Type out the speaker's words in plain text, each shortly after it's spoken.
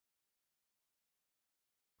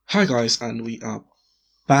Hi guys, and we are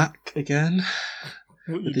back again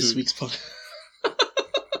What are you with this doing? week's podcast.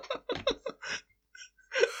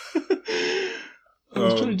 I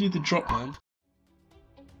was trying to do the drop, man.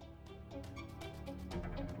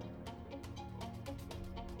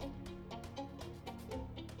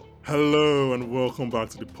 Hello and welcome back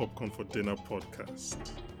to the Popcorn for Dinner podcast.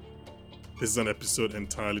 This is an episode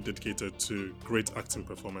entirely dedicated to great acting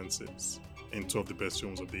performances in two of the best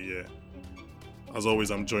films of the year. As always,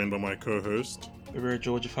 I'm joined by my co-host. We're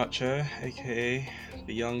Georgia Thatcher, aka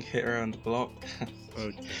the young hitter on the block.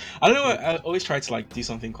 Okay. I don't know. I always try to do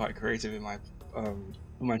something quite creative in my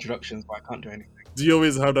introductions, but I can't do anything. Do you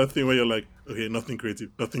always have that thing where you're like, okay, nothing creative,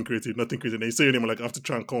 nothing creative, nothing creative, and you say your name like I have to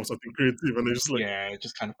try and come up with something creative, and they're just like, Yeah, it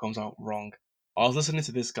just kind of comes out wrong. I was listening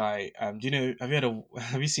to this guy. Do you know?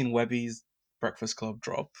 Have you seen Webby's Breakfast Club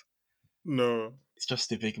drop? no. It's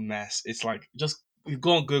just a big mess. It's like just you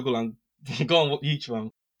go on Google and go on YouTube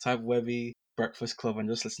and type Webby Breakfast Club and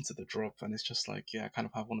just listen to the drop, and it's just like, yeah, I kind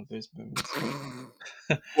of have one of those moments.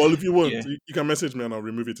 Well, if you want, Yeah, you can message me and I'll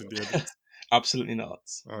remove it in the edit. absolutely not.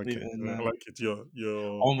 Leave Okay, it in I there. like it.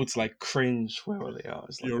 You're Onwards like cringe where they are.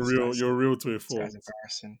 It's like you're real. You're real to a this guy's fault.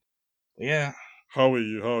 embarrassing. But yeah, How are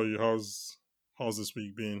you? How's this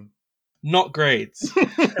week been? not great.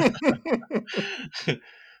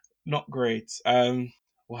 Not great.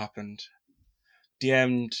 What happened?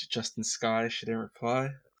 DM'd Justin Sky. She didn't reply.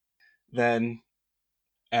 Then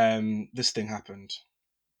this thing happened.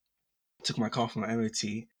 Took my car from my MOT.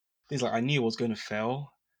 Things like I knew it was going to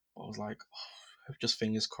fail. But I was like, oh, just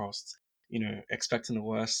fingers crossed. Expecting the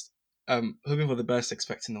worst. Hoping for the best,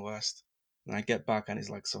 expecting the worst. And I get back and it's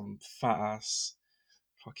like some fat ass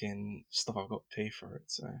fucking stuff I've got to pay for it.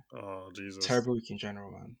 So Oh Jesus. terrible week in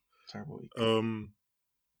general, man. Terrible week.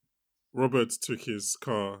 Robert took his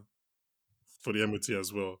car for the MOT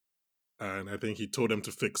as well, and I think he told them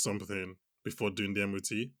to fix something before doing the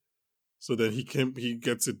MOT. So then he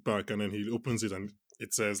gets it back, and then he opens it, and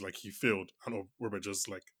it says like he failed. And Robert just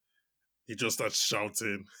like he just starts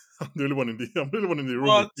shouting. I'm the only one in the room with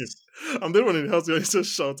What? him. I'm the only one in the house. He's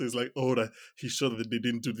just shouting. It's like, oh, that he's sure that they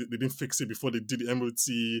didn't fix it before they did the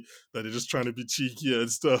MOT. That they're just trying to be cheeky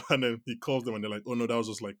and stuff. And then he calls them, and they're like, oh no, that was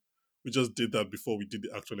just like we just did that before we did the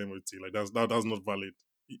actual MOT. Like that's not valid.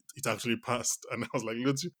 It actually passed. And I was like,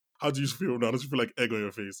 how do you feel now? Don't you feel like egg on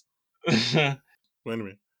your face? But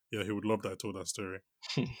anyway, yeah, he would love that I told that story.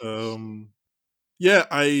 Yeah,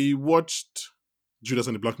 I watched Judas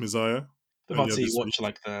and the Black Messiah About earlier to this week.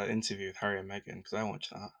 watch the interview with Harry and Meghan because I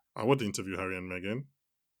watched that. I want to interview Harry and Meghan.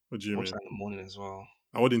 What do I you watched mean? that in the morning as well.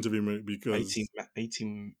 I want to interview Meghan A because team, A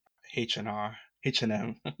team H&R,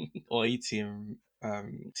 H&M, or A team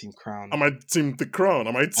Team Crown, I might team the crown.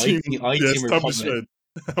 I might or A team team, the Republic, establishment.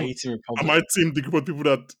 A team I Republic, might team the group of people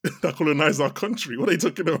that that colonize our country. What are you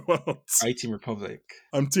talking about? A team Republic.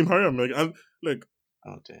 I'm Team Harry and Meghan. And like,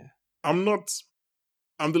 Oh dear. I'm not.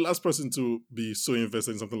 I'm the last person to be so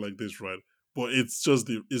invested in something like this, right? But it's just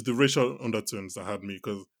the racial undertones that had me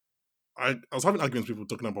because I was having arguments with people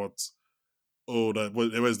talking about that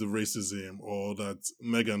where's the racism or that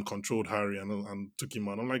Meghan controlled Harry and took him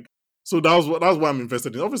on. I'm like, so that's why I'm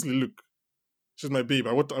invested in. Obviously, look, she's my babe.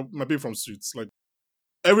 My babe from Suits. Like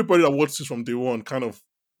everybody that watched Suits from day one, kind of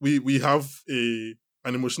we have an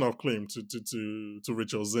emotional claim to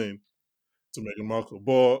Rachel Zane, to Meghan Markle.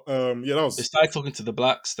 But yeah, that They was started talking to the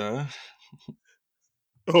blacks though.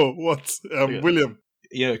 oh what Yeah, William.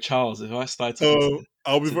 Charles. If I started talking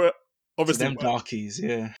I'll be to, very to obviously. them darkies,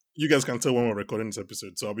 yeah. You guys can tell when we're recording this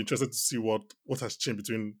episode, so I'll be interested to see what has changed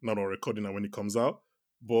between now our recording and when it comes out.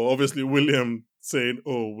 But obviously, William saying,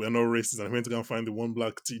 "Oh, we're not racist," and I went to go and find the one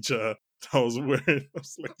black teacher that was wearing. I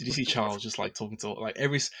was like, Did you see Charles just like talking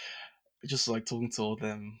to just like talking to all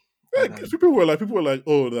them, yeah, 'cause people were like,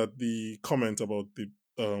 "Oh, that the comment about the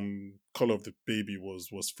color of the baby was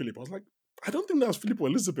Philip." I was like, I don't think that was Philip or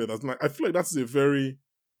Elizabeth. I feel like that's a very.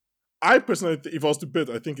 I personally, if I was to bet,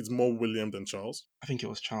 I think it's more William than Charles. I think it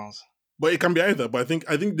was Charles. But it can be either. But I think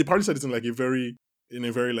they probably said it in like a very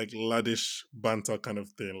like laddish banter kind of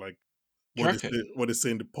thing, like Do you reckon? what they say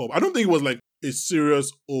in the pub. I don't think it was like a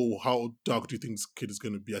serious. Oh, how dark do you think this kid is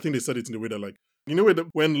going to be? I think they said it in the way that like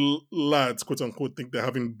when lads quote unquote think they're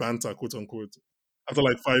having banter quote unquote after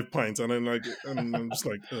like 5 pints, and then like and I'm just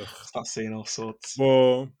like ugh. Start saying all sorts.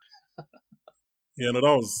 But yeah, no,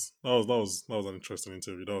 that was an interesting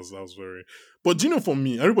interview. That was very. But do you know, for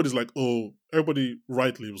me, everybody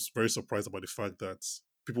rightly was very surprised about the fact that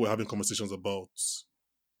people were having conversations about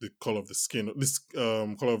the color of the skin, this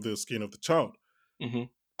color of the skin of the child, Hmm.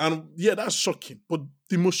 and yeah, that's shocking. But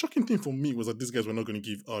the most shocking thing for me was that these guys were not going to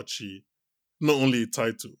give Archie not only a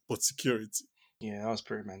title but security. Yeah, that was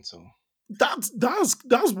pretty mental. That's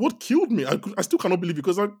what killed me. I still cannot believe it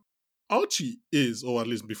because like Archie is, or at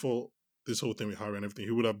least before this whole thing with Harry and everything,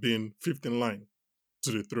 he would have been fifth in line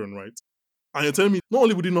to the throne, right? And you're telling me not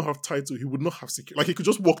only would he not have title, he would not have security. Like he could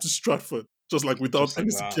just walk to Stratford just like without Just like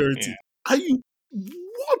any that, security. Are you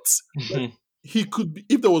what? Like yeah. he could be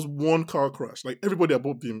if there was one car crash, like everybody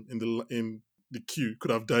above him in the queue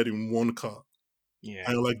could have died in one car. Yeah.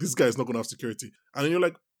 And you're like, this guy is not going to have security. And then you're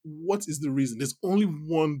like, what is the reason? There's only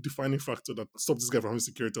one defining factor that stops this guy from having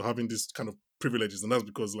security or having this kind of privileges, and that's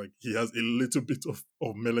because like he has a little bit of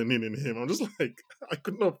melanin in him. I'm just like, I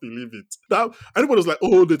could not believe it. That anybody was like,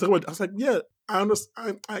 oh, they talk about. I was like, yeah, I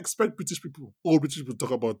understand. I expect British people, all British people, talk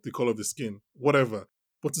about the color of the skin, whatever.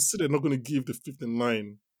 But to say they're not going to give the fifth in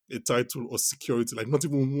line a title or security, like not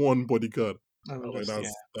even one bodyguard, I I'm mean, like, just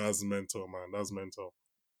yeah. that's mental, man. That's mental.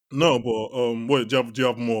 No, but what do you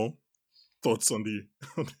have more thoughts on the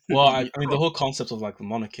Well, on the I mean, the whole concept of like the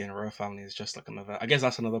monarchy and royal family is just like another. I guess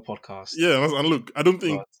that's another podcast. yeah, and look, I don't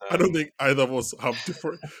think But either of us have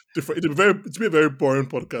different. It'd be a very boring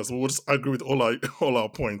podcast. We'll just agree with all our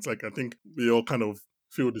points. Like I think we all kind of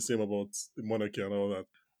feel the same about the monarchy and all that.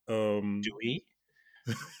 do Um, we?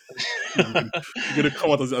 you're gonna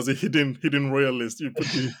come out as a hidden royalist. You put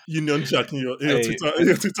the Union Jack in your Hey, Twitter in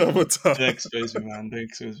your Twitter avatar. don't expose me, man. Don't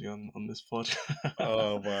expose me on this pod.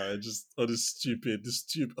 Oh man, just all this stupid.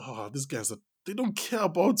 Oh, these guys they don't care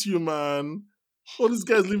about you, man. All these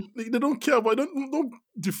guys live, they don't care about. Don't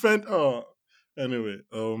defend. Oh, anyway.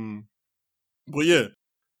 But yeah,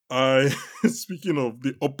 I speaking of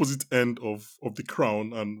the opposite end of the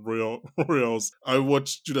crown and royals, I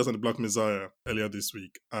watched Judas and the Black Messiah earlier this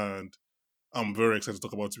week, and I'm very excited to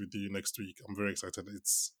talk about it with you next week. I'm very excited.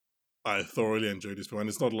 I thoroughly enjoyed this film, and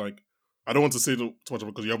it's not like I don't want to say too much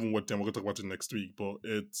about because you haven't watched it. And we're going to talk about it next week, but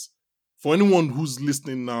it's for anyone who's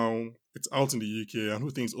listening now. It's out in the UK and who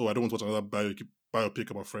thinks, oh, I don't want to watch another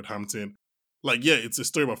biopic about Fred Hampton. Like, yeah, it's a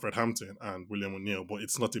story about Fred Hampton and William O'Neill, but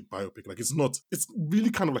it's not a biopic. Like, it's not. It's really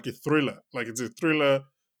kind of like a thriller. Like, it's a thriller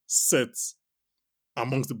set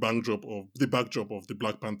amongst the backdrop of the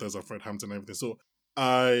Black Panthers and Fred Hampton and everything. So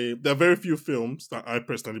there are very few films that I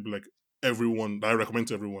personally be like everyone that I recommend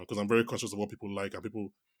to everyone because I'm very conscious of what people like and people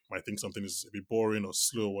might think something is a bit boring or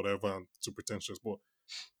slow or whatever and too pretentious. But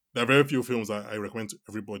there are very few films that I recommend to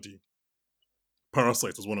everybody.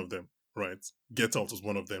 Parasite was one of them, right? Get Out was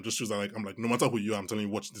one of them. Just shows that like I'm like, no matter who you are, I'm telling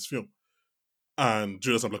you watch this film. And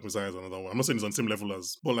Judas and Black Messiah is another one. I'm not saying it's on the same level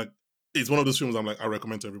as, but like it's one of those films I'm like I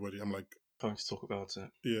recommend to everybody. I'm like, Going to talk about it.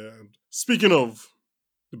 yeah. And speaking of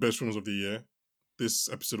the best films of the year, this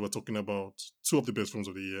episode we're talking about two of the best films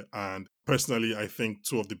of the year, and personally, I think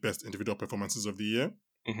two of the best individual performances of the year.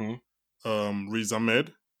 Mm-hmm. Riz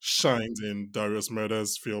Ahmed shines in Darius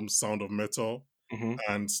Murder's film Sound of Metal, Mm-hmm.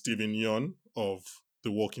 and Stephen Yeun of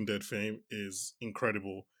The Walking Dead fame is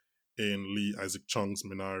incredible in Lee Isaac Chung's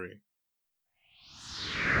Minari.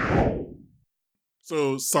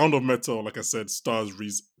 So, Sound of Metal, like I said, stars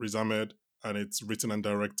Riz Ahmed, and it's written and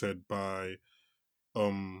directed by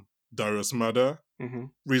Darius Murder. Mm-hmm.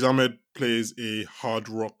 Riz Ahmed plays a hard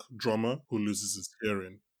rock drummer who loses his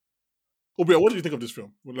hearing. Obia, what do you think of this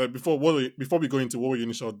film? Like before we go into what were your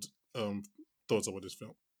initial thoughts about this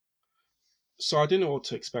film? So I didn't know what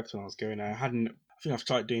to expect when I was going. I hadn't. I think I've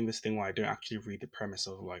started doing this thing where I don't actually read the premise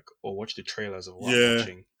of like or watch the trailers of what I'm Yeah.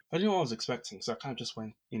 watching. I didn't know what I was expecting, so I kind of just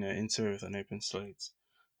went, into it with an open slate,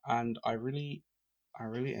 and I really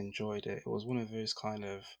enjoyed it. It was one of those kind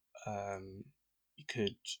of you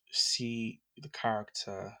could see the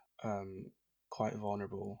character quite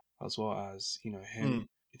vulnerable as well as Mm. him.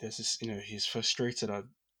 There's this he's frustrated at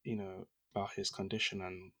about his condition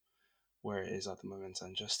and where it is at the moment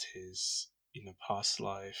and just his past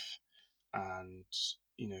life and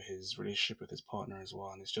his relationship with his partner as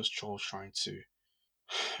well, and it's just Charles trying to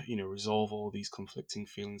resolve all these conflicting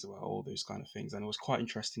feelings about all those kind of things. And it was quite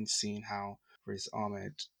interesting seeing how Riz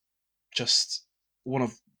Ahmed just one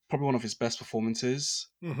of probably one of his best performances.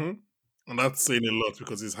 Mm-hmm. And that's saying a lot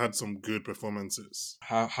because he's had some good performances.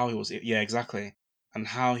 How he was, yeah, exactly, and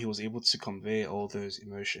how he was able to convey all those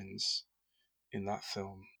emotions in that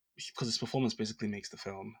film because his performance basically makes the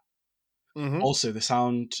film. Mm-hmm. Also, the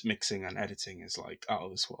sound mixing and editing is like out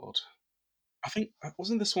of this world. I think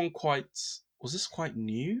wasn't this one quite was this quite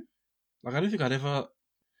new? Like I don't think I'd ever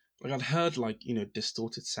like I'd heard like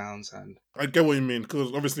distorted sounds and I get what you mean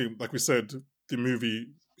because obviously, like we said, the movie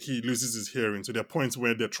he loses his hearing, so there are points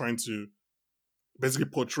where they're trying to basically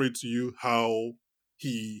portray to you how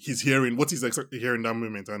he's hearing what he's exactly hearing in that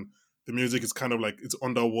moment, and the music is kind of like it's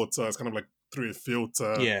underwater, it's kind of like through a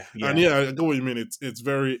filter, yeah, and yeah, yeah, I get what you mean. It's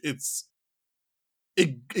very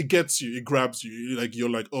it gets you, it grabs you. Like you're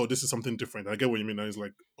like, oh, this is something different. I get what you mean. And it's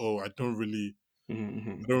like, oh, Mm-hmm.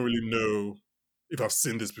 I don't really know if I've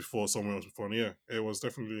seen this before somewhere else before. And yeah, it's Yeah, I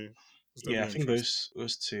definitely think interesting.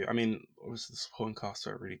 those two. I mean, obviously the supporting cast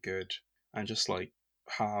are really good, and just like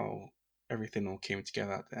how everything all came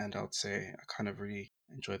together at the end, I'd say I kind of really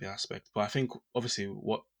enjoy the aspect. But I think obviously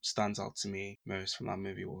what stands out to me most from that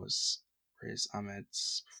movie was Riz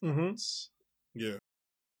Ahmed's Mm-hmm. performance. Yeah.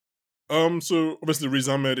 So obviously Riz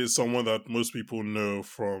Ahmed is someone that most people know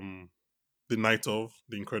from The Night of,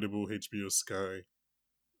 the incredible HBO Sky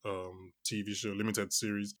TV show, limited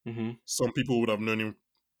series. Mm-hmm. Some people would have known him.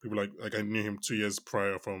 People like I knew him 2 years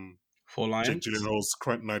prior from Four Jake Lions. Gyllenhaal's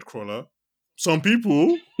Nightcrawler. Some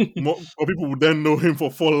people, more people would then know him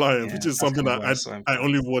for Four Lions, which Yeah, is that's something kind of that why I saw him I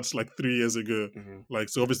only first. watched like 3 years ago. Mm-hmm. Like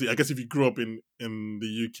so, obviously, I guess if you grew up in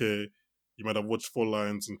the UK, you might have watched Four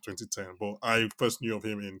Lions in 2010. But I first knew of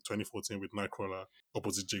him in 2014 with Nightcrawler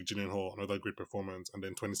opposite Jake Gyllenhaal, another great performance, and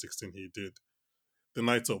then 2016 he did The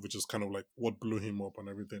Night Of, which is kind of like what blew him up and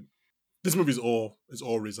everything. This movie is all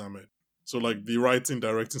Riz Ahmed. So like the writing,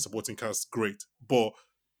 directing, supporting cast, great, but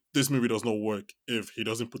this movie does not work if he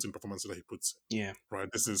doesn't put in performances that he puts Yeah, in. Right?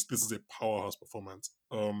 This is a powerhouse performance.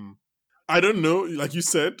 I don't know, like you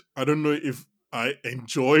said, I don't know if I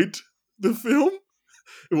enjoyed the film.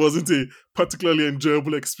 It wasn't a particularly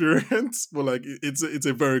enjoyable experience, but like it's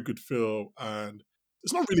a very good film, and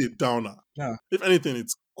it's not really a downer. yeah, If anything,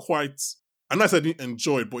 it's quite. And I said I didn't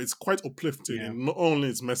enjoy it, but it's quite uplifting yeah. in not only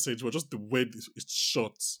its message, but just the way it's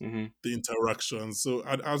shot, Mm-hmm. the interactions. So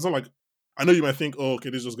I was not like, I know you might think, oh, okay,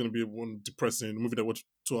 this is just going to be one depressing movie that watched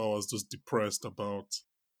 2 hours just depressed about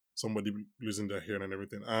somebody losing their hearing and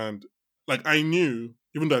everything. And like I knew,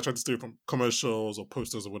 even though I tried to stay from commercials or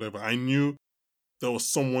posters or whatever, I knew there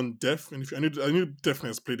was someone deaf, and I knew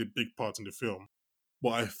deafness played a big part in the film. But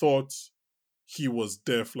I thought he was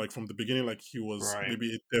deaf, like from the beginning, like he was Right.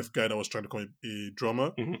 maybe a deaf guy that was trying to become a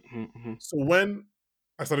drummer. Mm-hmm. Mm-hmm. So when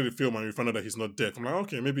I started the film and we found out that he's not deaf, I'm like,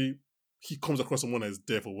 okay, maybe he comes across someone as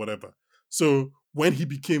deaf or whatever. So when he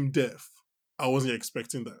became deaf, I wasn't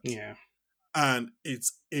expecting that. Yeah, And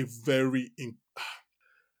it's a very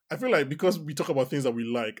I feel like because we talk about things that we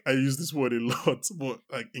like, I use this word a lot, but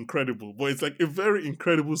like incredible. But it's like a very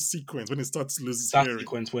incredible sequence when he starts to lose his that hearing.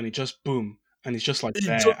 sequence when it just boom and he's just like It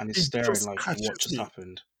there just and he's it staring just like what catches just me.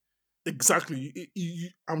 happened. Exactly.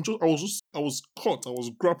 I was caught. I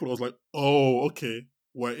was grappled. I was like, oh, okay,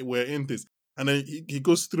 we're in this. And then he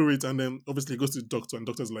goes through it, and then obviously he goes to the doctor, and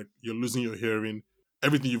the doctor's like, you're losing your hearing.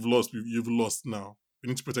 Everything you've lost, you've lost now. You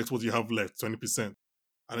need to protect what you have left, 20%.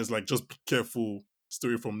 And it's like, just be careful, stay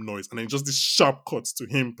away from noise. And then just this sharp cuts to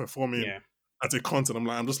him performing Yeah, at a concert.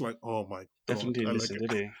 I'm just like, oh my god. definitely I didn't like listen,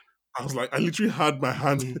 did he? I was like, I literally had my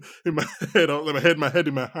hand Mm, in my head. I was like, my head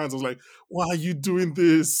in my hands. I was like, why are you doing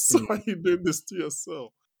this? mm. Why are you doing this to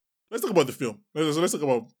yourself? Let's talk about the film. Let's talk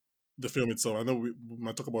about the film itself. I know we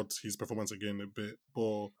might talk about his performance again a bit,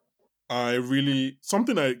 but I really,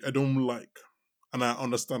 something I don't like, and I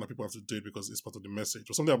understand that people have to do it because it's part of the message,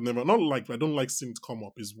 or something I've never, not like, but I don't like seeing it come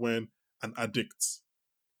up, is when an addict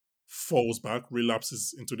falls back,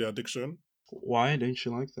 relapses into the addiction. Why don't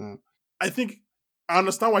you like that? I think I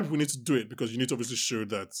understand why people need to do it because you need to obviously show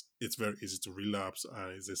that it's very easy to relapse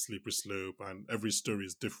and it's a slippery slope and every story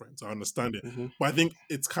is different. I understand it. Hmm. But I think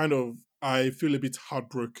it's kind of, I feel a bit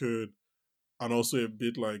heartbroken and also a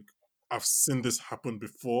bit like I've seen this happen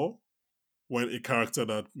before when a character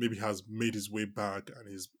that maybe has made his way back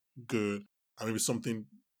and is good and maybe something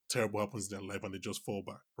terrible happens in their life and they just fall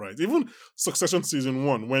back, right? Even Succession season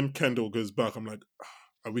 1, when Kendall goes back, I'm like, "Ah,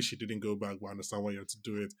 I wish he didn't go back, but I understand why you had to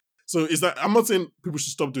do it." So is that I'm not saying people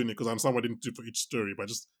should stop doing it because I understand why they didn't do it for each story, but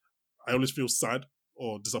I always feel sad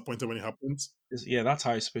or disappointed when it happens. Yeah, that's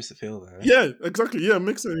how it's supposed to feel, though. Yeah, exactly. Yeah,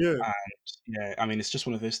 makes sense. Yeah, And yeah, I mean, it's just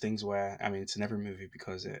one of those things where I mean, it's in every movie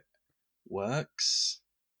because it works,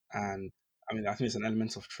 and I mean, I think it's an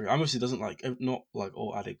element of truth. Obviously, it doesn't like not like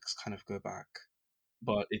all addicts kind of go back,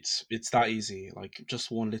 but it's that easy. Like just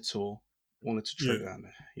one little yeah. trigger, and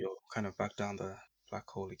you're kind of back down the black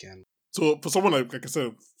hole again. So for someone like I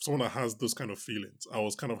said, someone that has those kind of feelings, I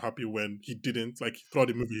was kind of happy when he didn't like throughout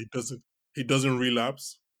the movie. He doesn't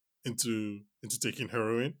relapse into taking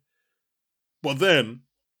heroin. But then,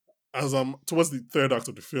 as towards the third act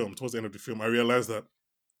of the film, towards the end of the film, I realized that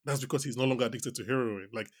that's because he's no longer addicted to heroin.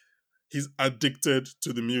 Like he's addicted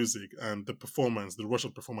to the music and the performance, the rush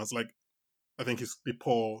of performance. Like I think it's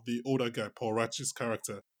the older guy, Paul Ratch's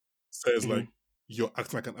character, says Hmm. like, "You're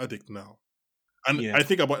acting like an addict now." And Yeah, I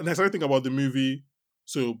started thinking about the movie.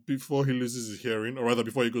 So before he loses his hearing, or rather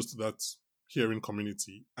before he goes to that hearing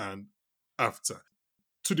community, and after.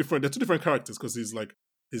 they're two different characters because he's like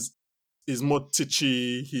he's more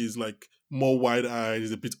titchy, he's like more wide eyed,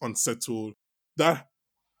 he's a bit unsettled. That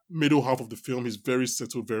middle half of the film, he's very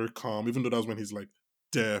settled, very calm, even though that's when he's like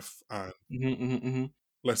deaf and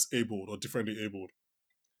less abled or differently abled.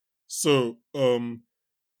 So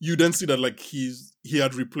you then see that like he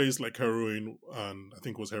had replaced like heroin, and I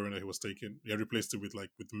think it was heroin that he was taking. He had replaced it with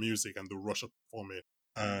like with music and the rush of performing,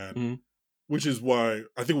 and which is why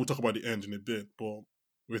I think we'll talk about the end in a bit, but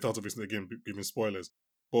without obviously again giving spoilers.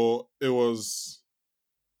 But it was,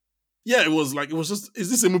 yeah, it was just. Is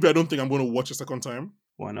this a movie I don't think I'm going to watch a second time?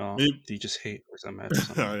 Why not? Maybe. Do you just hate Riz Ahmed or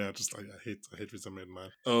something? Yeah, just like I hate Riz Ahmed,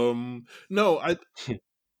 man. No,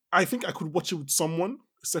 I think I could watch it with someone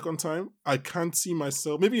a second time. I can't see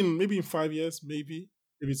myself maybe in 5 years, maybe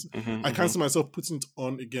I can't see myself putting it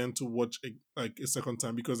on again to watch like a second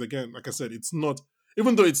time because again, like I said, it's not,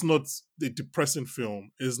 even though it's not a depressing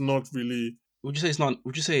film, it's not really. Would you say it's not?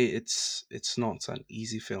 Would you say it's not an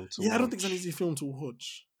easy film to Yeah, watch? I don't think it's an easy film to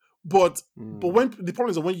watch. But when the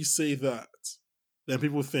problem is that when you say that, then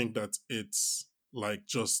people think that it's like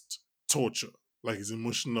just torture, like it's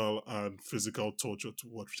emotional and physical torture to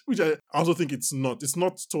watch, which I also think it's not. It's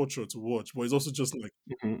not torture to watch, but it's also just like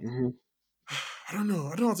I don't know.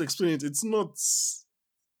 I don't know how to explain it. It's not.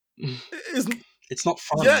 It's It's not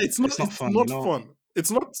yeah. fun. It's not. It's not It's fun. not fun.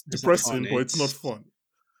 It's not It's not fun. depressing, but it's not fun.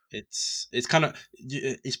 It's kind of,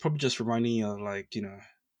 it's probably just reminding you of like,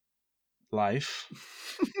 life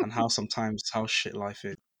and how sometimes how shit life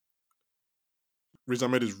is. Riz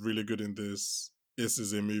Ahmed is really good in this. This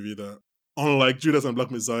is a movie that, unlike Judas and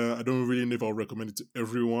Black Messiah, I don't really know if I'll recommend it to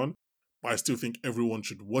everyone, but I still think everyone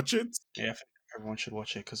should watch it. Yeah, I think everyone should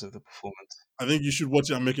watch it because of the performance. I think you should watch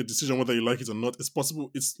it and make a decision whether you like it or not. It's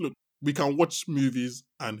possible. Look, we can watch movies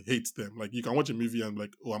and hate them. Like you can watch a movie and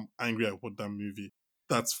like, oh, I'm angry I watched that movie.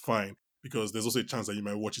 That's fine because there's also a chance that you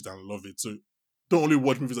might watch it and love it. So don't only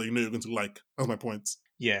watch movies that you know you're going to like. That's my point.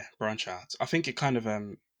 Yeah, branch out. I think it kind of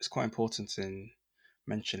it's quite important in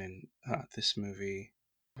mentioning this movie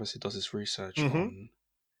obviously does its research on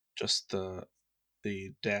just the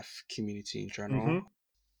deaf community in general.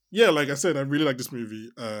 Yeah, like I said, I really like this movie,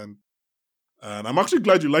 and I'm actually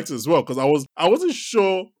glad you liked it as well because I wasn't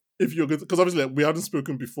sure if you're good because obviously like, we hadn't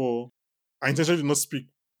spoken before. I intentionally did not speak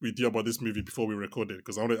with you about this movie before we recorded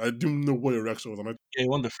because I didn't know what your reaction was. I'm like, Yeah, you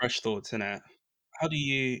want the fresh thoughts in it. How do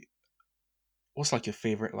you? What's like your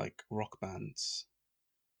favorite like rock bands?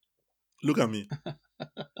 look at me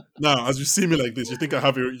now. As you see me like this, you think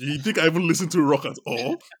you think I even listen to rock at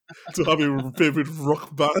all to have a favorite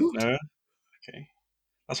rock band? No. Okay.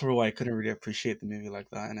 That's probably why I couldn't really appreciate the movie like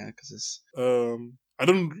that, because it's I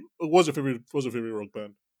don't. What's your favorite rock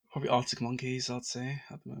band? probably Arctic Monkeys, I'd say,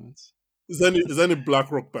 at the moment. Is there any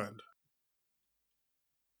black rock band?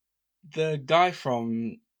 The guy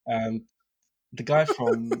from um the guy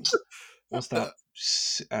from what's that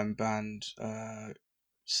band? Or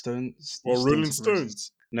Stings Rolling of Roses.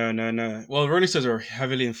 Stones? No, no, no. Well, Rolling Stones are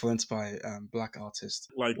heavily influenced by black artists.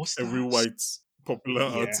 Like What's every that? white popular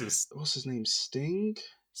Yeah. artist. What's his name? Sting?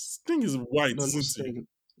 Sting is white, No, not isn't he? Sting.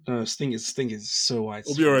 No, Sting is so Obiora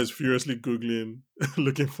widespread. is furiously googling,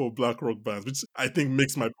 looking for black rock bands, which I think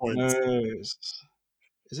makes my point. No,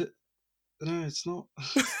 is it? No, it's not.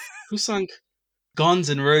 Who sang Guns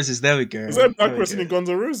and Roses? There we Is there go. a black There we person go. in Guns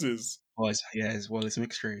N' Roses? Oh, it's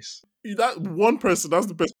mixed race. That one person, that's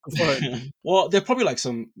the best to find. Well, they're probably like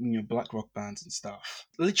some black rock bands and stuff.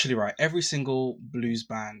 Literally, right? Every single blues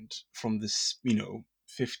band from this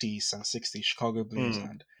 50s and 60s Chicago blues,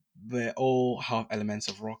 and they all have elements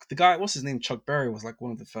of rock. The guy, what's his name? Chuck Berry was like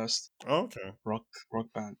one of the first Okay.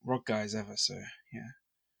 rock guys ever. So yeah.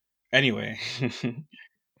 Anyway,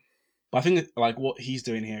 but I think like what he's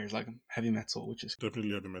doing here is like heavy metal, which is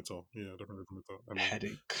Definitely heavy metal. Yeah, definitely heavy metal. I mean,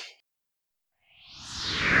 headache.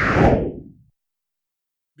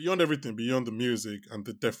 beyond everything, beyond the music and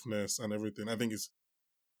the deafness and everything, I think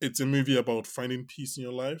it's a movie about finding peace in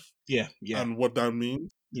your life Yeah, and what that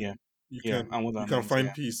means. yeah, You yeah. can And what you that can means, find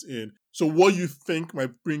yeah. peace in. So what you think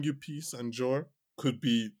might bring you peace and joy could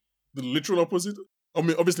be the literal opposite. I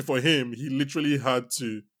mean, obviously for him, he literally had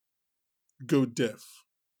to go deaf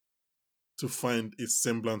to find a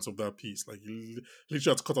semblance of that peace. Like he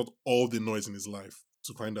literally had to cut out all the noise in his life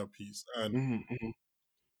to find that peace.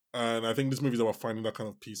 And I think this movie is about finding that kind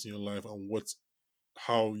of peace in your life and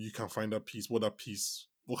how you can find that peace, what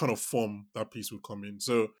kind of form that peace will come in.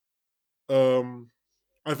 So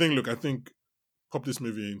I think pop this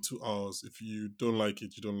movie in 2 hours. If you don't like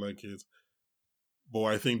it, you don't like it. But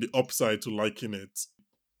I think the upside to liking it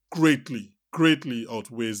greatly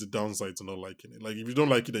outweighs the downside to not liking it. Like if you don't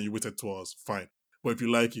like it and you waited 2 hours, fine. But if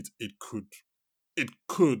you like it, it could it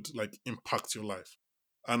could like impact your life.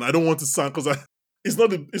 And I don't want to sound because it's not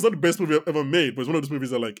the best movie I've ever made, but it's one of those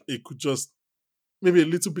movies that like it could just maybe a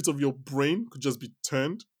little bit of your brain could just be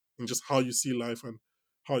turned in just how you see life and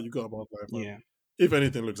how you go about life. And Yeah, if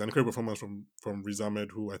anything, looks an incredible performance from Riz Ahmed,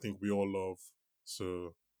 who I think we all love.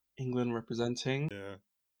 So England representing. yeah.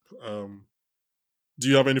 Um, do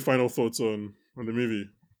you have any final thoughts on the movie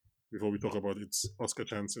before we talk about its Oscar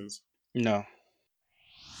chances? No,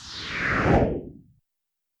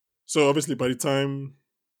 So obviously, by the time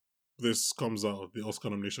this comes out, the Oscar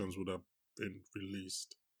nominations would have been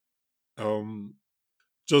released. Um,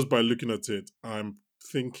 just by looking at it, I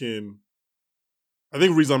think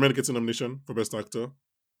Riz Ahmed gets a nomination for Best Actor.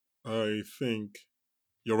 I think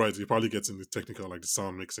you're right. He probably gets in the technical, like the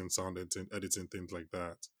sound mixing, sound editing, things like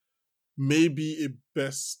that. Maybe a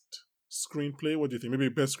Best Screenplay. What do you think? Maybe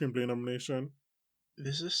a Best Screenplay nomination.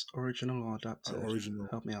 is this original or adapted? Original,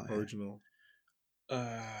 Help me out here. original.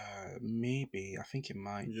 Maybe. I think it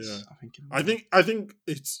might. Yeah, I think it might. I think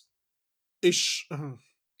it's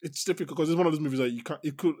it's difficult because it's one of those movies that you can't.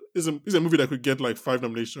 It could it's a movie that could get like 5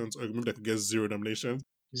 nominations, or a movie that could get 0 nominations.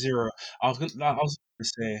 Zero. I was gonna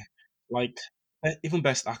say, like, even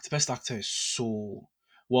best actor. Best actor is so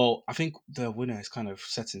well. I think the winner is kind of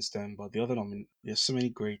set in stone, but the other there's so many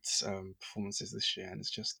great performances this year, and it's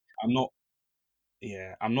just I'm not.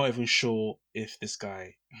 Yeah, I'm not even sure if this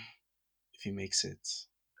guy, if he makes it.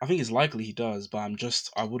 I think it's likely he does, but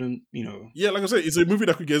I wouldn't, Yeah, like I said, it's a movie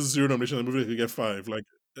that could get 0 nominations, a movie that could get 5. Like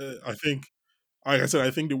I think, like I said,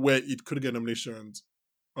 I think the way it could get nominations,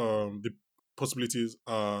 the possibilities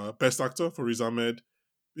are Best Actor for Riz Ahmed,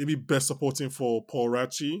 maybe Best Supporting for Paul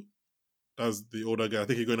Ratchie. That's the older guy. I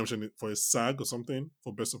think he got nominated for a SAG or something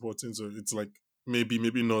for Best Supporting. So it's like maybe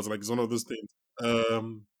not. Like it's one of those things.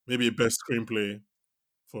 Maybe a Best Screenplay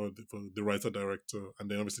for the writer director, and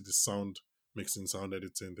then obviously the sound mixing, sound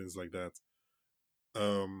editing, things like that.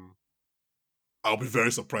 Um, I'll be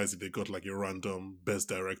very surprised if they got like a random best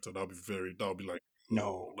director. That'll be like, oh,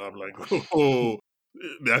 no. that'll be like, oh,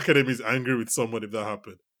 the Academy is angry with someone if that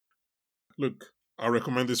happened. Look, I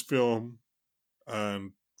recommend this film,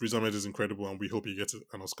 and Riz Ahmed is incredible, and we hope he gets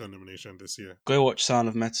an Oscar nomination this year. Go watch Sound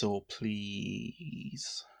of Metal,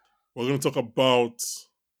 please. We're going to talk about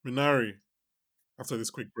Minari after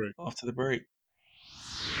this quick break. After the break.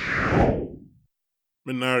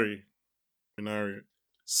 Minari, Minari.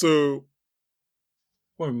 So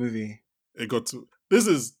What a movie. it got to this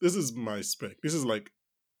is my spec. This is like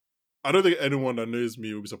I don't think anyone that knows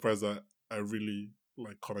me will be surprised that I really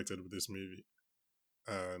like connected with this movie.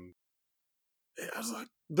 And I was like,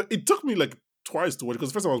 it took me like twice to watch because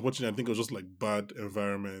the first time I was watching it, I think it was just like bad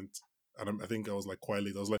environment, and I think I was like quite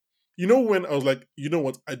late. I was like, when I was like, you know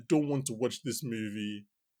what, I don't want to watch this movie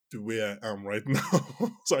the way I am right now,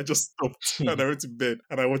 so I just stopped and I went to bed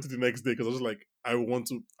and I went to the next day because I was like, I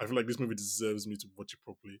feel like this movie deserves me to watch it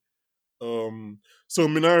properly. So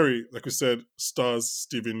Minari, like we said, stars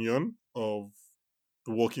Steven Yeun of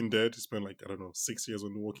The Walking Dead. He spent like I don't know 6 years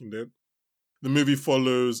on The Walking Dead. The movie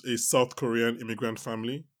follows a South Korean immigrant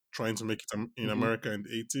family trying to make it in Hmm. America in the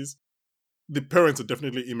 80s. The parents are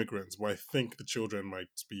definitely immigrants, but I think the children might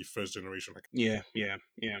be first generation. Yeah, yeah,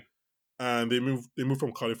 yeah. And they move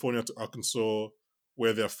from California to Arkansas,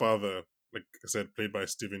 where their father, like I said, played by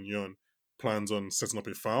Steven Yeun, plans on setting up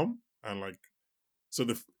a farm, and like so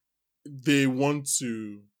they want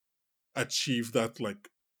to achieve that like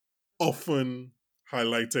often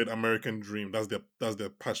highlighted American dream. That's their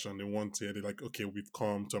passion. They want it. They're like, okay, we've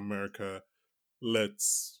come to America.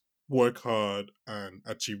 Let's work hard and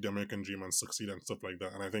achieve the American dream and succeed and stuff like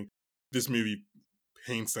that. And I think this movie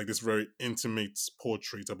paints like this very intimate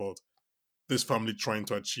portrait about this family trying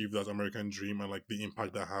to achieve that American dream and like the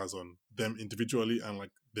impact that has on them individually and like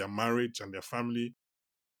their marriage and their family.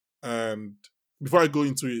 And before I go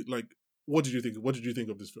into it, like, what did you think? What did you think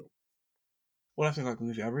of this film? What I think like the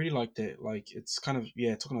movie, I really liked it. Like it's kind of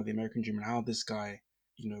talking about the American dream and how this guy,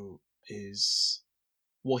 is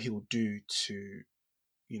what he will do to,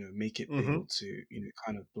 make it be Mm-hmm. able to,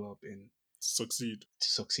 kind of blow up in Succeed. to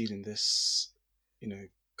succeed in this,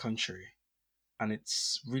 country. And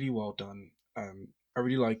it's really well done. I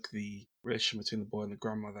really like the relationship between the boy and the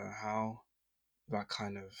grandmother, how that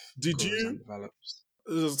kind of Did grows you and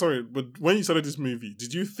develops. sorry, but when you started this movie,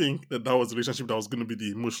 did you think that that was the relationship that was going to be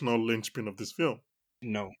the emotional linchpin of this film?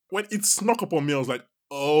 No, When it snuck up on me, I was like,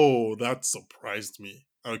 "Oh, that surprised me."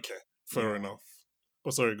 Okay, fair yeah. enough.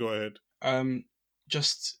 But sorry, go ahead. Um,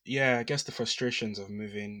 just I guess the frustrations of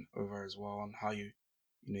moving over as well, and how you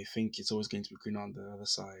think it's always going to be green on the other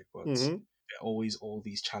side, but Mm-hmm. there are always all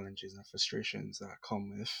these challenges and frustrations that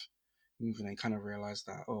come with, moving and kind of realize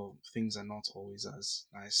that, oh, things are not always as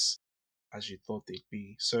nice as you thought they'd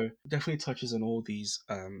be. So it definitely touches on all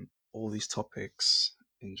these topics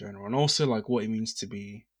in general, and also like what it means to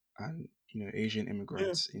be an Asian Yeah.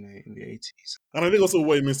 immigrant in the 80s. And I think also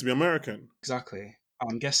what it means to be American. Exactly.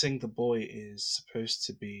 I'm guessing the boy is supposed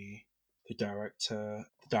to be the director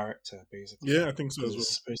basically, Yeah, I think so because as it's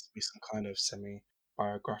well. supposed to be some kind of semi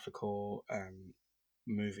biographical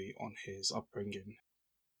movie on his upbringing.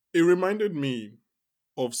 It reminded me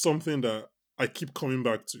of something that I keep coming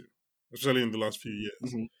back to, especially in the last few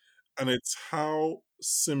years. Hmm. And it's how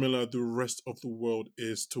similar the rest of the world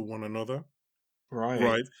is to one another, Right.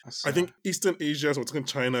 right? That's I think Eastern Asia, so we're talking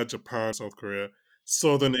China, Japan, South Korea,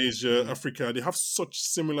 Southern Asia, mhm, Africa, they have such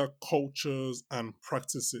similar cultures and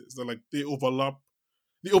practices that like they overlap.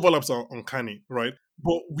 The overlaps are uncanny, right?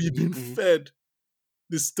 But we've mhm, been mhm, fed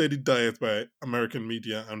this steady diet by American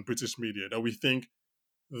media and British media that we think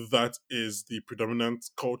that is the predominant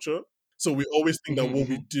culture. So we always think mhm, that what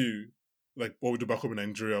we mhm, do, like what we do back home in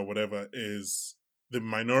Nigeria or whatever, is the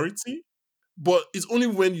minority. But it's only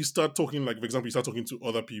when you start talking, like, for example, you start talking to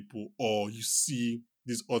other people or you see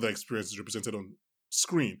these other experiences represented on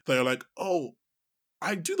screen that you're like, oh,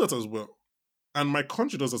 I do that as well. And my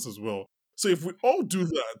country does that as well. So if we all do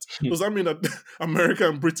that, does that mean that America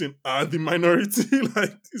and Britain are the minority?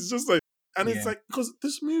 Like, it's just like, and it's yeah, like, because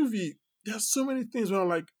this movie, there's so many things where I'm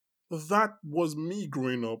like, that was me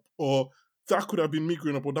growing up, or that could have been me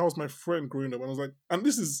growing up, or that was my friend growing up. And I was like, and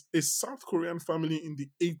this is a South Korean family in the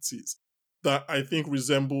 80s that I think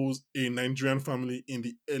resembles a Nigerian family in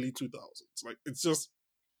the early 2000s. Like, it's just,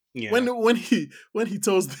 yeah, when he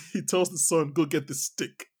tells the son go get the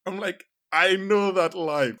stick, I'm like, I know that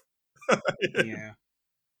life. yeah.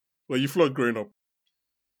 Well, you flogged growing up.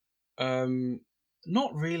 Um,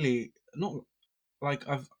 Not really. Not like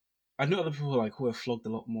I know other people like who have flogged a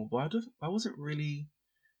lot more, but I wasn't really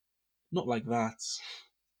not like that.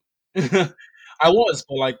 I was,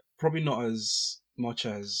 but like probably not as much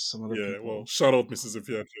as some other Yeah, well, people. shout out Mrs.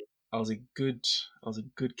 Ifiache. I was a good I was a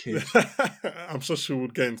good kid. I'm sure she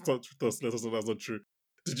would get in touch with us. Let us know that's not true.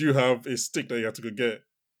 Did you have a stick that you had to go get?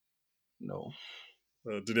 No,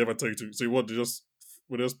 Did they ever tell you to? So what?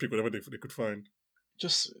 Would they just pick whatever they could find?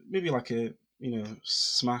 just maybe like a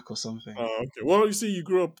smack or something. Okay. Well, you see, you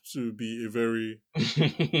grew up to be a very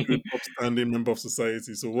good, upstanding member of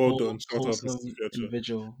society. So well done. Shout out, Mrs. Wholesome Ifiache.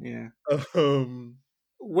 individual. Yeah, Um,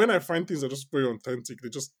 when I find things that are just very authentic,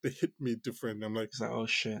 they hit me different. I'm like, it's like, oh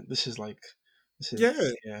shit, this yeah.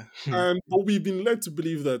 is yeah. And but we've been led to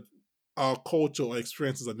believe that our culture or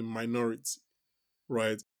experiences are the minority,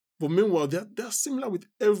 right? But meanwhile, they're similar with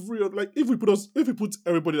every other. Like if we put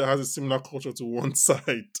everybody that has a similar culture to one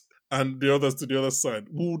side and the others to the other side,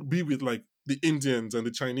 we would be with like the Indians and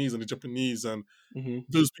the Chinese and the Japanese and Hmm.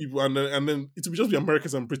 those people, and then it would just be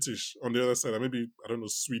Americans and British on the other side, and maybe I don't know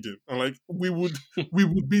Sweden, and like we would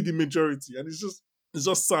be the majority, and it's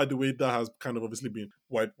just sad the way that has kind of obviously been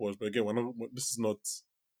whitewashed. But again, we're not. This is not.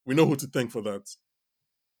 We know who to thank for that.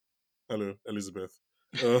 Hello, Elizabeth.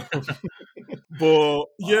 Uh, but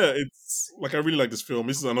yeah, Wow. it's like I really like this film.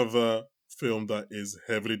 This is another film that is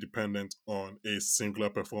heavily dependent on a singular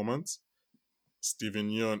performance. Steven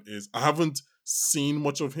Yeun is. I haven't seen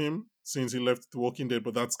much of him since he left The Walking Dead,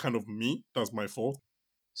 but that's kind of me. That's my fault.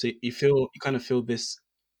 So you kind of feel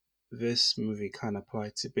this movie kind of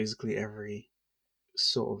applied to basically every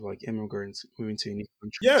sort of like immigrant moving to a new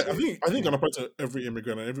country Yeah, I too. think I think Yeah. an apply to every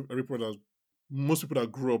immigrant and every people that most people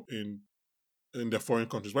that grew up in their foreign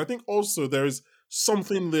countries. But I think also there is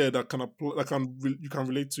something there that can apply, you can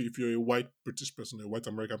relate to if you're a white British person, a white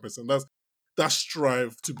American person. That's that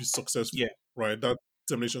strive to be successful, Yeah. right? That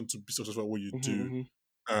determination to be successful at what you Hmm. do Hmm.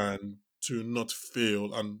 and to not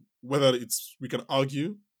fail. And whether it's we can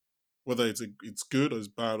argue whether it's good or it's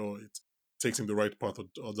bad or it takes him the right path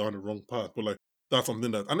or down the wrong path. But like that's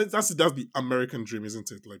something that and that's the American dream,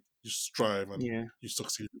 isn't it? Like you strive and Yeah. you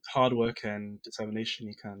succeed. Hard work and determination.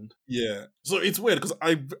 You can. Yeah. So it's weird because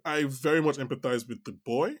I very much empathize with the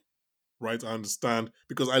boy, right? I understand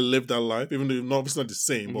because I lived that life, even though not it's not the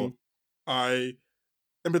same, but Hmm. I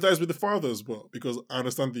empathize with the father as well because I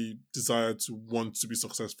understand the desire to want to be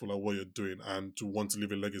successful at what you're doing and to want to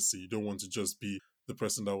leave a legacy. You don't want to just be the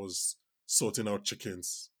person that was sorting out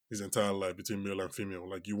chickens his entire life between male and female.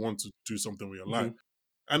 Like you want to do something with your life. Hmm.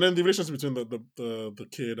 And then the relationship between the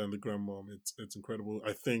kid and the grandmom, it's incredible.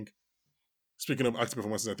 I think speaking of acting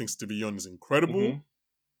performances, I think Stevie Young is incredible.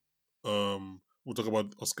 Hmm. We'll talk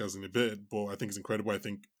about Oscars in a bit, but I think it's incredible. I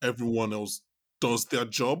think everyone else does their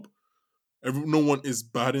job. No one is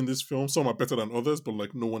bad in this film. Some are better than others, but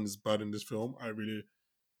like no one is bad in this film. I really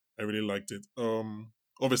liked it.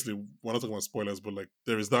 obviously we're not talking about spoilers, but like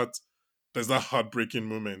there's that heartbreaking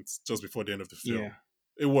moment just before the end of the Yeah. film.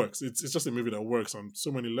 It works. It's just a movie that works on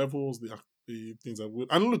so many levels. The things that would,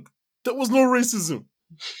 and look, there was no racism.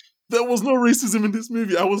 There was no racism in this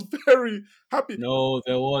movie. I was very happy. No,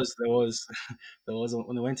 there was there was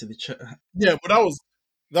when they went to the church. Yeah, but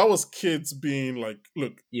that was kids being like,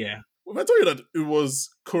 look, Yeah, if I tell you that it was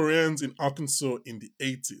Koreans in Arkansas in the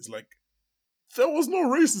 80s, like there was no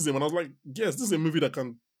racism. And I was like, yes, this is a movie that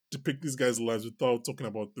can depict these guys' lives without talking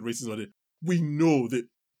about the racism that we know they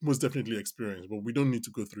most definitely experienced, but we don't need to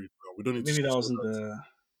go through it now. We don't need to maybe that show wasn't that. the.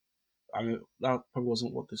 I mean, that probably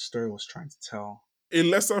wasn't what the story was trying to tell. A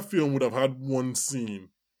lesser film would have had one scene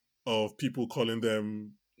of people calling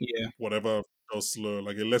them Yeah, whatever or slur.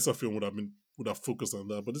 Like a lesser film would have focused on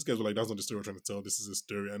that. But these guys were like, that's not the story we're trying to tell. This is a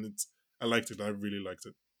story, and I liked it. I really liked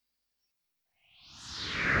it.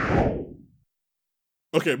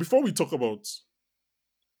 Okay, before we talk about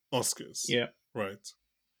Oscars, yeah. right?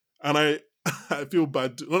 And I I feel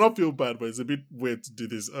bad. No, not feel bad, but it's a bit weird to do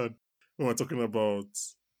this. When we're talking about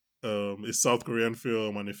a South Korean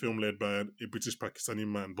film and a film led by a British Pakistani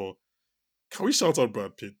man, but can we shout out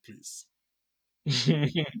Brad Pitt, please?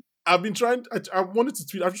 I've been trying. I wanted to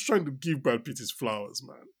tweet. I'm just trying to give Brad Pitt his flowers,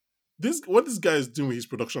 man. What this guy is doing with his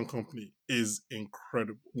production company is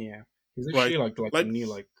incredible, Yeah, he's right? actually like a Like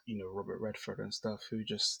new Robert Redford and stuff who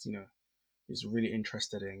just is really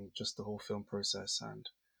interested in just the whole film process, and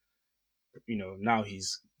now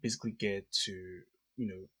he's basically geared to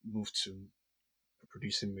move to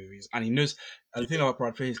producing movies, and he knows. And the thing about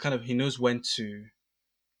Brad Pitt is he knows when to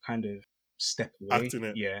kind of step away. acting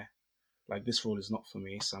it, Yeah, like this role is not for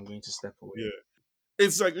me, so I'm going to step away. yeah.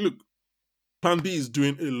 It's like, look, Plan B is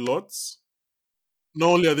doing a lot. Not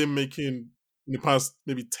only are they making in the past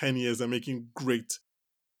maybe 10 years, they're making great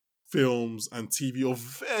films and TV of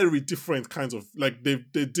very different kinds of like they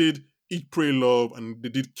did Eat, Pray, Love, and they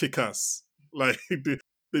did Kick Ass. Like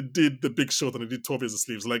they did The Big Short and they did 12 Years a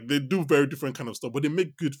Slave. Like they do very different kind of stuff, but they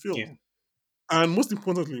make good films. Yeah. And most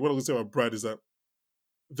importantly, what I was going to say about Brad is that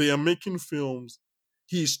they are making films.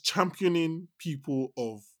 He's championing people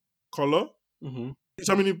of color. Mm-hmm. He's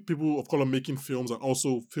championing people of color making films and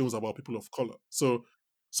also films about people of color. So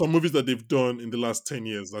some movies that they've done in the last 10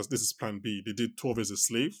 years, this is Plan B. They did 12 Years a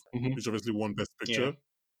Slave, Mm-hmm. which obviously won Best Yeah. Picture.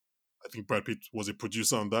 I think Brad Pitt was a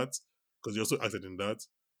producer on that because he also acted in that.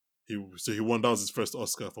 He won. That was his first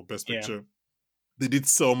Oscar for Best Yeah. Picture. They did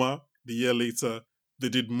Selma the year later. They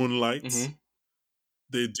did Moonlight. Mm-hmm.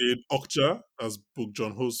 They did Okja as Book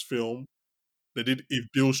John Ho's film. They did If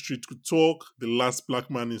Bill Street Could Talk, The Last Black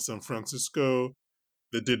Man in San Francisco.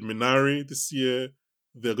 They did Minari this year.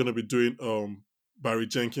 They're going to be doing Barry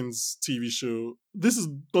Jenkins' TV show. This is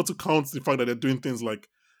not to count the fact that they're doing things like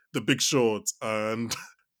The Big Short and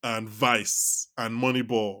and Vice and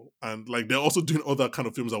Moneyball, and like they're also doing other kind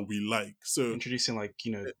of films that we like. So Introducing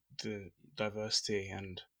the diversity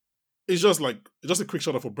and it's just a quick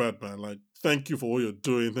shout out for Brad, man. Like, thank you for what you're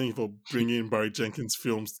doing. Thank you for bringing Barry Jenkins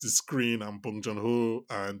films to the screen and Bong Joon Ho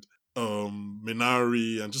and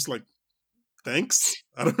Minari and just like thanks.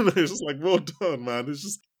 I don't know. It's just like well done, man.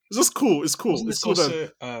 It's just cool. It's cool. wasn't It's this cool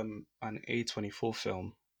that also an A24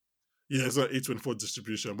 film? yeah, it's like A24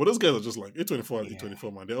 distribution. But those guys are just like A24 and Yeah,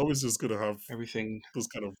 A24, man. They're always just gonna have everything. those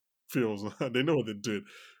kind of films. They know what they're doing.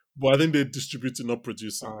 But I think they're distributing, not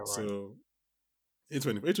producing. All right. So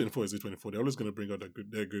A24 is A24. They're always gonna bring out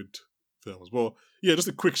their good films. Well, yeah, just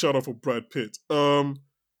a quick shout out for Brad Pitt.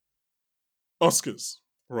 Oscars,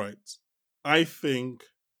 right? I think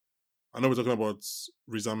I know we're talking about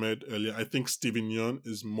Riz Ahmed earlier. I think Steven Yeun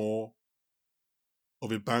is more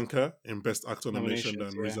of a banker in Best Actor nomination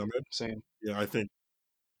Nominations. than Riz Yeah, Ahmed. same. Yeah,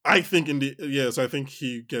 I think in the yes, I think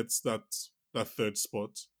he gets that third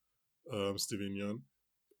spot, Steven Yeun.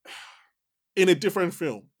 In a different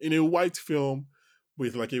film, in a white film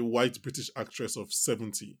with like a white British actress of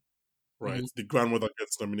 70, right? Mm-hmm. The grandmother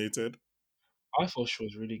gets nominated. I thought she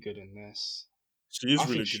was really good in this. She is I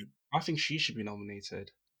really think she, good. I think she should be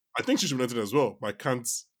nominated. I think she should be nominated as well, but I can't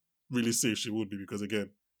really say she would be because again,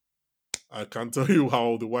 I can't tell you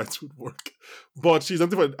how the whites would work. But she's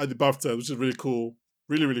nominated at the BAFTA, which is really cool.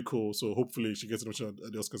 Really, really cool. So hopefully she gets a nomination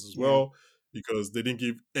at the Oscars as Yeah, well, because they didn't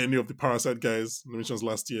give any of the Parasite guys nominations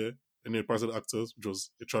last year, any of the Parasite actors, which was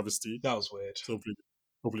a travesty. that was weird. So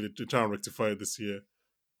hopefully they try and rectify it this year.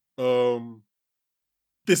 Um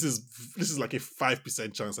this is like a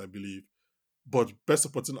 5% chance, I believe. But Best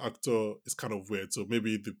Supporting Actor is kind of weird. So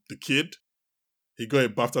maybe the kid, he got a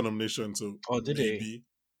BAFTA nomination, so Oh, did he? maybe.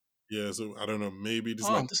 Yeah, so I don't know. Maybe this is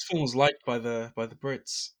Oh, like this film was liked by the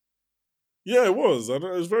Brits. yeah, it was. I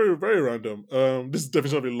know, it was very, very random. This is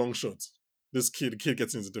definitely a long shot. this kid, the kid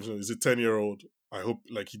gets into different. He's a 10-year-old. I hope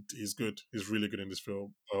like he's good. He's really good in this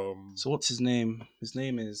film. So what's his name? His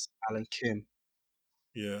name is Alan Kim.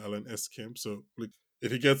 Yeah, Alan S. Kim. So like,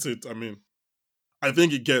 if he gets it, I mean, I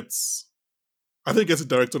think he gets. I think he gets a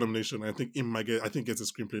director nomination. I think he might get. I think he gets a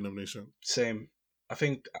screenplay nomination. Same. I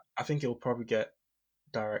think he'll probably get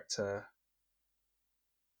director,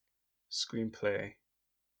 screenplay,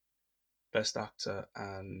 best actor,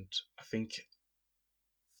 and I think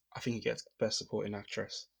he gets best supporting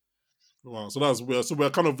actress. Wow. So that's we're so we're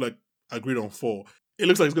kind of like agreed on four. It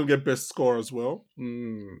looks like he's gonna get best score as well.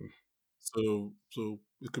 Mm, So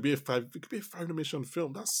it could be a five. It could be a five nomination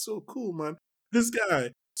film. That's so cool, man. This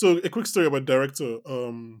guy. So a quick story about director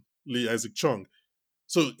Lee Isaac Chung.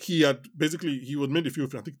 So he had basically he would made a few, I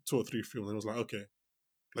think 2 or 3 films, and it was like, okay,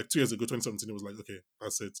 like 2 years ago, 2017, it was like, okay,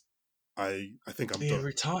 that's it. I think I'm he done.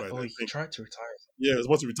 retired. Right. Oh, I he think tried to retire. yeah, I was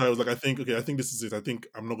about to retire. I was like, I think okay, I think this is it. I think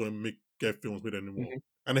I'm not gonna get films made anymore. Hmm.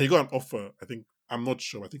 And then he got an offer. I think I'm not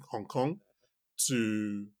sure. I think Hong Kong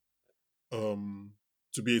to um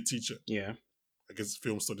to be a teacher. Yeah. I guess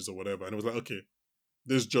film studies or whatever. And it was like, okay,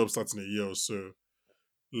 this job starts in a year or so.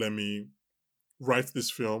 Let me write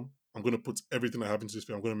this film. I'm going to put everything I have into this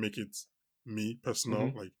film. I'm going to make it me, personal.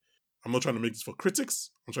 Hmm. Like, I'm not trying to make this for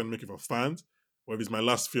critics. I'm trying to make it for fans. Or if it's my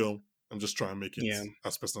last film, I'm just trying to make it Yeah.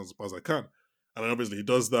 as personal as I can. And then obviously he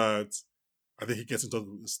does that. I think he gets in touch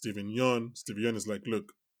with Steven Yeun. Steven Yeun is like,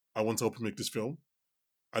 look, I want to help you make this film.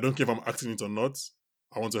 I don't care if I'm acting it or not.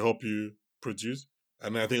 I want to help you produce.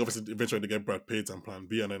 And then I think obviously eventually they get Brad Pitt and Plan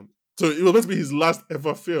B. And then, so it was meant to be his last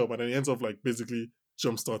ever film. And then he ends up like basically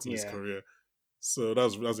jumpstarting his Yeah. career. So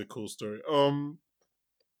that's a cool story.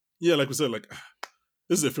 Yeah, like we said, like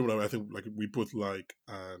this is a film that I think like we both like,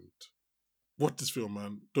 and watch this film,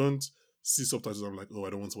 man. Don't see subtitles. I'm like, oh, I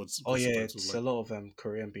don't want to watch Oh yeah, subtitles. it's Like, a lot of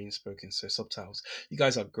Korean being spoken, so subtitles. You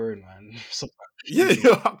guys are grown, man. Subtitles yeah, shouldn't be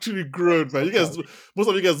you're actually grown, man. You guys, subtitles. most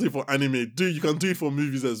of you guys do it for anime. You can do it for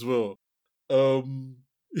movies as well. Um,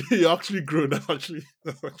 you're actually grown. That's actually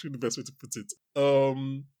the best way to put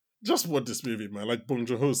it. Just watch this movie, man. Like Bong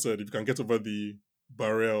Joon Ho said, if you can get over the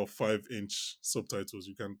barrier of 5-inch subtitles,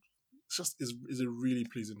 you can. It's a really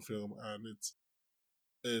pleasing film, and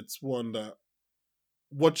it's one that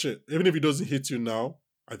watch it. Even if it doesn't hit you now,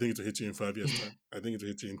 I think it will hit you in 5 years' time. I think it will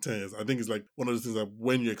hit you in 10 years. I think it's like one of those things that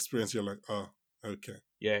when you experience, you're like, okay.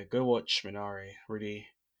 Yeah, go watch Minari. Really,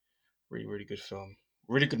 really, really good film.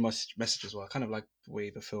 Really good message as well. I kind of like the way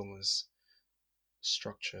the film was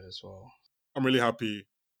structured as well. I'm really happy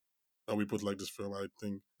that we both like this film. I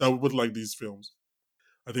think that we both like these films.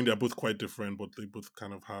 I think they're both quite different, but they both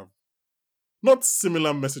kind of have not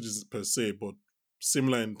similar messages per se, but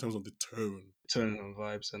similar in terms of the tone. Tone and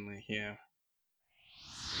vibes and like, yeah.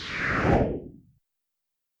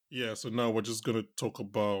 Yeah, so now we're just gonna talk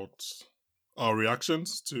about our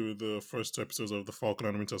reactions to the first 2 episodes of The Falcon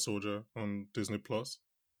and Winter Soldier on Disney Plus.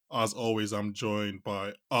 As always, I'm joined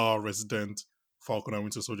by our resident Falcon and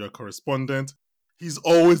Winter Soldier correspondent. He's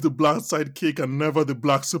always the black sidekick and never the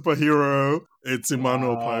black superhero. It's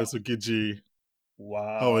Emmanuel Wow. Pius Ogiji. How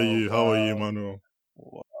are Wow. you? How are you, Wow. Emmanuel?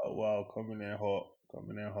 Wow. Wow. Coming in hot.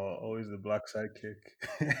 Coming in hot. Always the black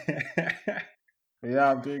sidekick.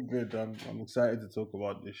 Yeah, I'm doing good. I'm excited to talk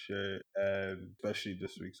about this show, especially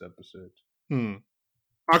this week's episode. Hmm.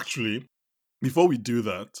 Actually, before we do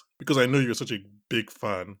that, because I know you're such a big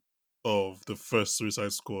fan of the first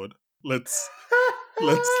Suicide Squad, let's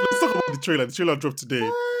let's talk about the trailer. The trailer dropped today.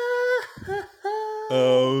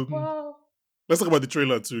 Um, Wow. let's talk about the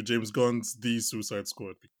trailer to James Gunn's The Suicide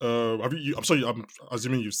Squad. Have you? I'm sorry. I'm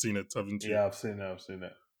assuming you've seen it, haven't you? Yeah, I've seen it. I've seen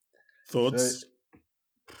it. So, Thoughts?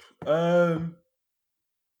 um,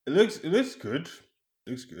 it looks good.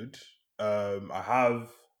 Looks good. I have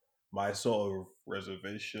my sort of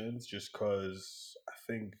reservations just because I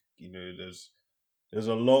think there's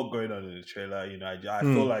a lot going on in the trailer. I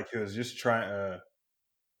feel Hmm. like he was just trying to.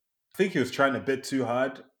 I think he was trying a bit too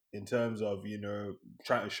hard in terms of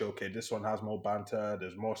trying to show okay, this one has more banter.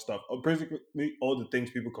 There's more stuff. Basically, all the things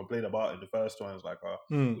people complained about in the first one is like,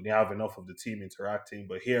 Hmm. we didn't have enough of the team interacting.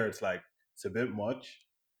 But here it's like it's a bit much.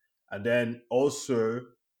 And then also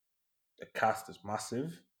the cast is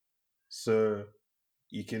massive, so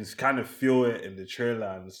you can kind of feel it in the trailer,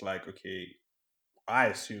 and it's like okay, I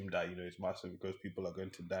assume that it's massive because people are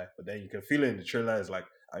going to die, but then you can feel it in the trailer. It's like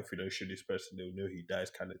if you don't shoot this person, they'll know he dies,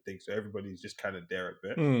 kind of thing. So everybody's just kind of there a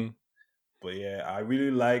bit. Hmm. But yeah, I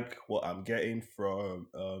really like what I'm getting from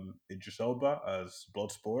Idris Elba as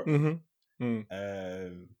Bloodsport. Hmm. Hmm.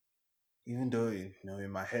 Um, even though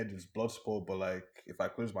in my head it's Bloodsport, but like if I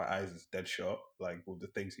close my eyes, it's Deadshot. Like with the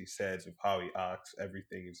things he says, with how he acts,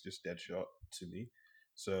 everything is just Deadshot to me.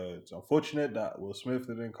 So it's unfortunate that Will Smith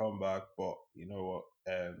didn't come back, but you know what?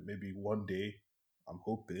 Maybe one day, I'm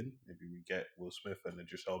hoping maybe we get Will Smith and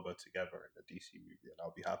Idris Elba together in the DC movie, and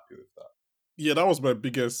I'll be happy with that. Yeah, that was my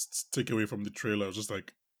biggest takeaway from the trailer. I was just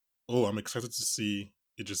like, oh, I'm excited to see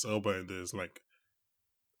Idris Elba in this. Like,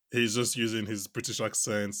 he's just using his British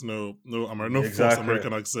accent, no false Exactly,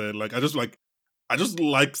 American accent. Like, I just like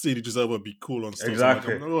seeing Idris Elba be cool on stuff. So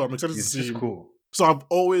exactly. I'm excited to It's see just him. cool. So I've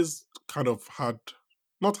always kind of had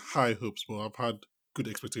not high hopes, but I've had good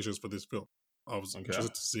expectations for this film. I was Okay.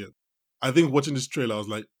 interested to see it. I think watching this trailer, I was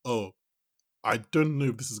like, oh, I don't know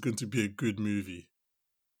if this is going to be a good movie,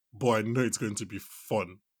 but I know it's going to be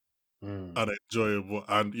fun Mm. and enjoyable.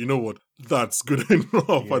 And you know what? That's good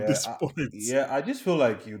enough at this point. I just feel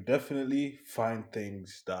like you definitely find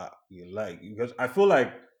things that you like, because I feel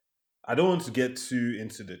like I don't want to get too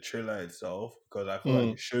into the trailer itself, because I feel like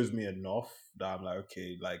Mm. it shows me enough that I'm like,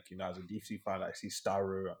 okay, like, you know, as a DC fan, I see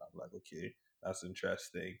Starro and I'm like, okay, that's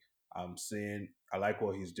interesting. I'm seeing, I like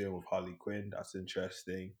what he's doing with Harley Quinn. That's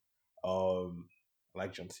interesting. I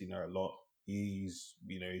like John Cena a lot. He's,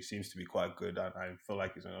 you know, he seems to be quite good, and I feel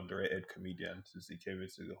like he's an underrated comedian since he came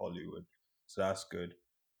into Hollywood. So that's good.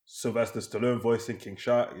 Sylvester Stallone voicing King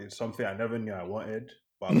Shark is something I never knew I wanted,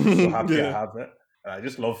 but I'm just so happy I Yeah, have it. And I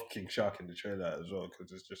just love King Shark in the trailer as well,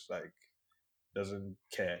 because it's just like, doesn't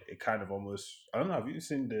care. It kind of almost, I don't know. Have you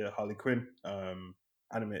seen the Harley Quinn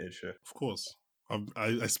animated show? of course.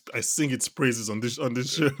 I sing its praises on this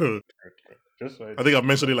show. Just so I think I've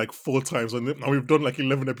mentioned it like 4 times, and we've done like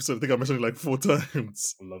 11 episodes. I think I mentioned it like 4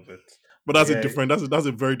 times. love it. But But that's a yeah, different. That's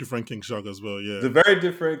a very different King Shark as well. Yeah, it's a very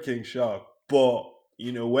different King Shark. But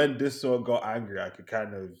you know, when this one got angry, I could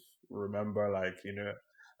kind of remember, like, you know,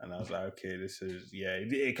 and I was like, okay, this is, yeah.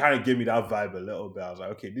 It kind of gave me that vibe a little bit. I was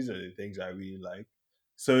like, okay, these are the things I really like.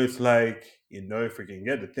 So it's like, you know, if we can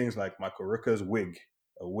get the things like Michael Rooker's wig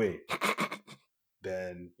away,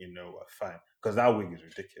 then you know we're fine. Because that wig is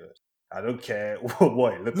ridiculous. I don't care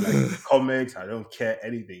what it looked like in the comics. I don't care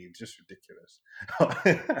anything. It's just ridiculous.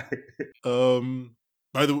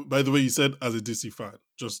 By the way, you said as a DC fan,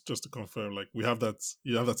 just to confirm, like we have that,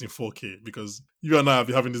 you have that in 4K because you and I have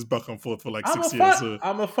been having this back and forth for like I'm a 6 years. fan. So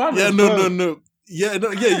I'm a fan yeah, of both. no, yeah,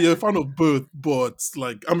 no, yeah, you're a fan of both, but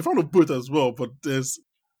like I'm a fan of both as well. But there's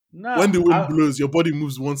when Nah, the wind blows, your body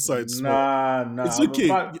moves one side small. nah. It's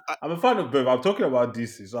okay. I'm a fan of both. I'm talking about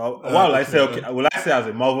DC. So why will I say, Okay, okay? Will I say as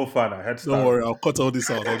a Marvel fan I had don't Star? worry, I'll cut all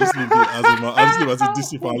this out. I'll just leave it as I'll just leave it as a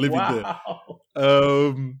DC fan. I'll leave it there.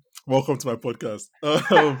 Wow. Welcome to my podcast.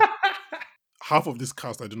 Half of this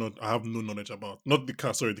cast I have no knowledge about. Not the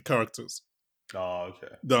cast, sorry, the characters. Oh,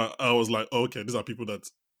 okay. That I was like, oh, okay, these are people that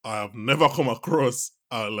I have never come across,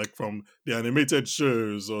 like from the animated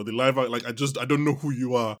shows or the live. Like I don't know who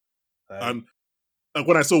you are. And like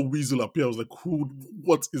when I saw Weasel appear, I was like,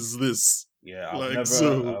 what is this? Yeah, Like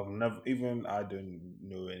so. I've never, even I don't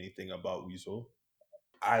know anything about Weasel.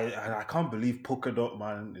 I can't believe Polka Dot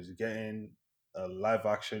Man is getting a live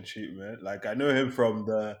action treatment. Like, I know him from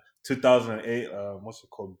the 2008, what's it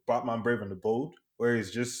called, Batman Brave and the Bold, where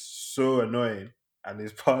he's just so annoying, and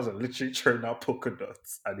his powers are literally turning out polka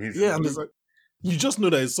dots, and he's in Yeah, the and it's movie. like you just know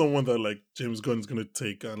that it's someone that like James Gunn is gonna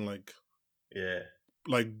take and Yeah,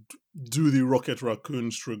 like do the Rocket Raccoon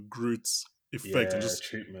stroke Groot effect and yeah, just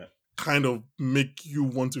treatment. kind of make you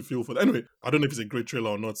want to feel for that. Anyway, I don't know if it's a great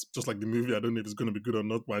trailer or not. Just like the movie, I don't know if it's going to be good or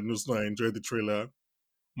not, but I just know I enjoyed the trailer.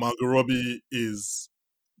 Margot Robbie is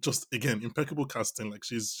just, again, impeccable casting. Like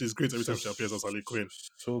she's great every So time she appears as Harley Quinn.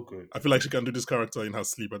 so good, I feel like she can do this character in her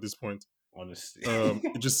sleep at this point. honestly.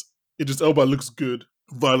 It just Elba looks good.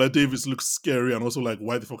 Viola Davis looks scary and also like,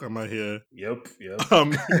 why the fuck am I here? Yep.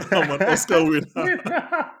 I'm an Oscar winner.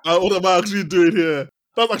 What am I actually doing here?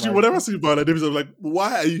 That's actually, Like, whenever I see Viola Davis, I'm like,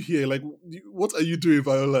 why are you here? Like, what are you doing,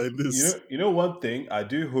 Viola, in this? one thing I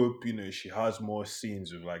do hope, you know, she has more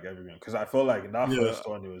scenes with like everyone, because I felt like in that Yeah. first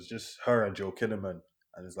one it was just her and Joe Kinnaman,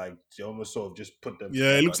 and it's like she almost sort of just put them Yeah, it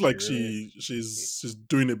together. looks like Really, she's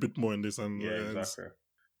doing a bit more in this, yeah, exactly.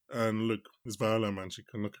 and look, it's Viola, man. She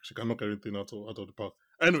can knock everything out of the park.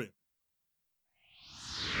 Anyway,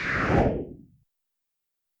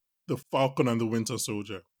 the Falcon and the Winter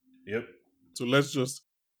Soldier. Yep. So let's just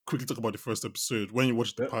quickly talk about the first episode. When you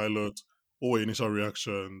watched the Yep. pilot, what were your initial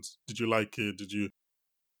reactions? Did you like it?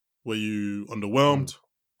 Were you underwhelmed?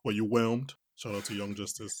 Were you whelmed? Shout out to Young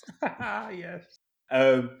Justice. Yes.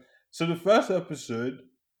 So the first episode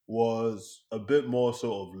was a bit more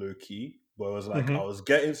sort of low key, but it was like I was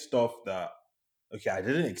getting stuff that, okay, I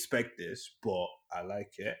didn't expect this, but I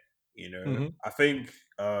like it. You know, I think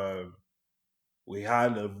we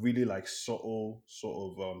had a really like subtle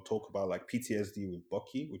sort of talk about like PTSD with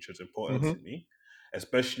Bucky, which was important to me.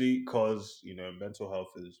 especially because mental health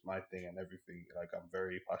is my thing and everything. Like I'm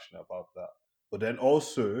very passionate about that. But then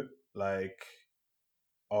also like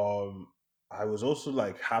um I was also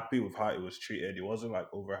like happy with how it was treated. It wasn't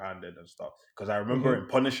like overhanded and stuff. Because I remember Mm-hmm. in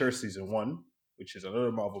Punisher season one, which is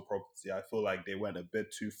another Marvel property, I feel like they went a bit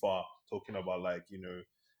too far talking about like,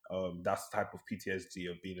 that's the type of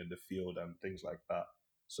PTSD of being in the field and things like that.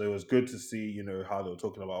 So it was good to see, how they were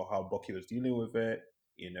talking about how Bucky was dealing with it,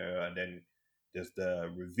 and then there's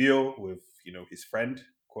the reveal with, his friend,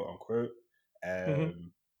 quote unquote, Mm-hmm.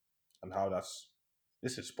 and how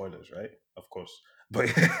this is spoilers, right? Of course. But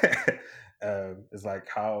it's like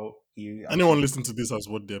how he Anyone actually listening to this has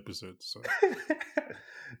watched the episode, so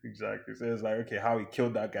exactly. So it's like, okay, how he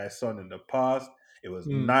killed that guy's son in the past. It was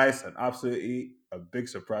Mm. nice and absolutely a big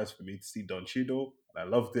surprise for me to see Don Cheadle. And I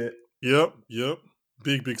loved it. yep,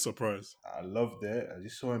 big surprise. I loved it. I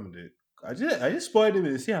just saw him in it. I just spoiled him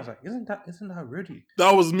in the scene. I was like, isn't that Rudy?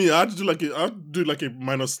 That was me. I had to do like a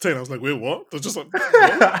 -10. I was like, wait, what? That's just like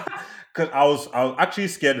what? Because I was actually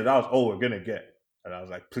scared that was all we're gonna get, and I was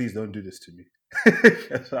like, please don't do this to me.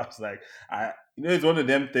 So I was like, it's one of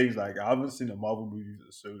them things. Like I haven't seen a Marvel movie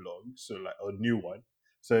for so long, so like a new one.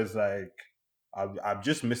 So it's like I'm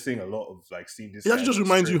just missing a lot of like seeing this It guy actually just on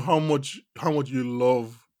reminds you screen. how much you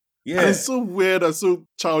love. And Yeah, it's so weird and so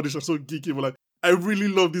childish and so geeky, but like I really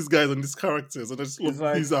love these guys and these characters, and I just love it's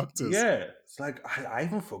like these actors. yeah, it's like I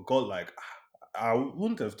even forgot like. I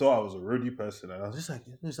wouldn't have thought I was a Rudy person, and I was just like,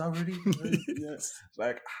 "Is that Rudy?" Yeah, it's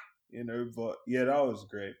like but yeah, that was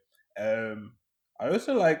great. Um, I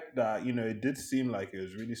also like that it did seem like it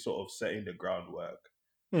was really sort of setting the groundwork.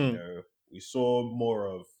 You Hmm. know, we saw more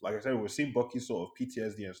of, like I said, we're seeing Bucky sort of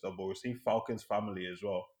PTSD and stuff, but we're seeing Falcon's family as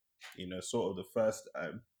well. Sort of the first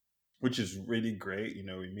time, which is really great.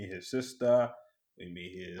 We meet his sister, we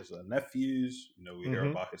meet his nephews. We hear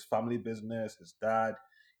Mm-hmm. about his family business, his dad.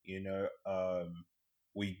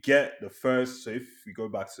 We get the first. So if we go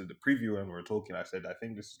back to the preview when we were talking, I said I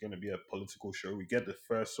think this is going to be a political show. We get the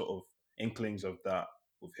first sort of inklings of that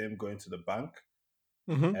with him going to the bank,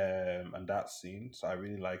 Mm-hmm. and that scene. So I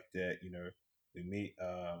really liked it. We meet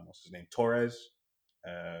what's his name, Torres.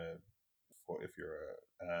 Uh, for if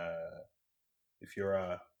you're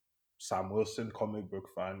a Sam Wilson comic book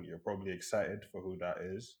fan, you're probably excited for who that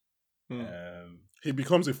is. Hmm. Um, He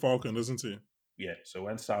becomes a Falcon, doesn't he? yeah, so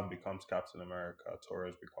when Sam becomes Captain America,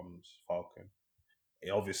 Torres becomes Falcon.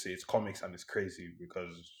 Obviously, it's comics and it's crazy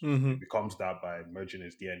because Mm-hmm. he becomes that by merging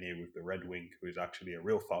his DNA with the Red Wing, who is actually a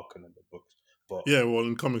real Falcon in the books. But Yeah, well,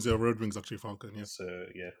 in comics, yeah, Red Wing's actually Falcon. Yeah, so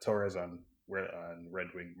yeah, Torres and Red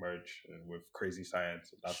Wing merge with crazy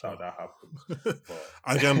science. That's how sure. that happens.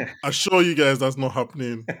 I can But assure you guys that's not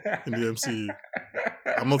happening in the MCU.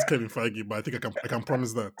 I'm not Kevin Feige, but I think I can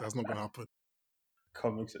promise that that's not gonna happen.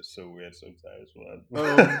 comics are so weird sometimes, man.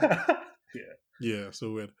 Um, Yeah. yeah,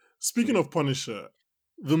 so weird. Speaking of Punisher,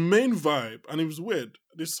 the main vibe, and it was weird.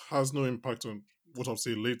 This has no impact on what I'll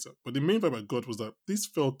say later, but the main vibe I got was that this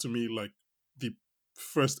felt to me like the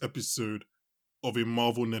first episode of a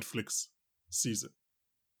Marvel Netflix season.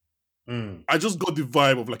 Mm, I just got the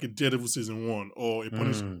vibe of like a Daredevil season 1 or a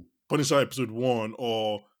mm. Punisher episode 1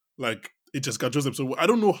 or like a Jessica Jones episode. I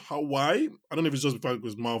don't know why. I don't know if it's just because it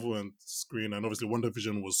was Marvel and screen, and obviously Wonder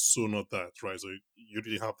Vision was so not that, right? So you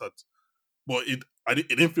didn't have that. But it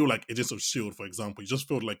didn't feel like Agents of Shield, for example. It just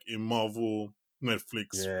felt like a Marvel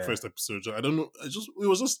Netflix Yeah. first episode. I don't know. It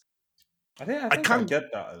was just I I think I can't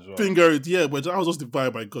get that as well. finger it. Yeah, but that was just the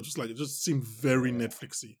vibe I got. Just like it just seemed very Yeah.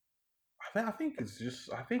 Netflixy. I think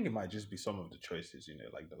it might just be some of the choices,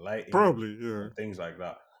 like the lighting Probably, yeah. and things like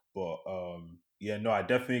that. But yeah, no, I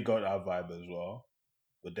definitely got that vibe as well.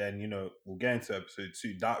 But then, we'll get into episode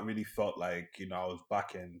 2. That really felt like, I was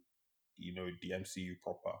back in, the MCU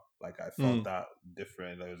proper. Like I felt Mm. that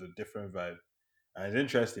different. There was a different vibe. And it's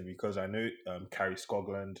interesting because I know Carrie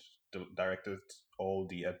Scogland directed all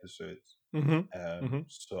the episodes. Mm-hmm. Mm-hmm.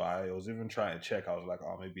 So I was even trying to check. I was like,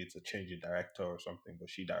 oh, maybe it's a change in director or something. But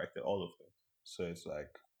she directed all of them. So it's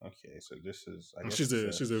like, okay, so this is, I And guess it's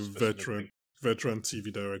a she's a specific thing. veteran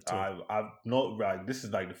TV director. I've not like this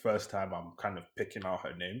is like the first time I'm kind of picking out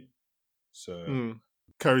her name. So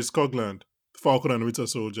Carrie Scogland, Falcon and Winter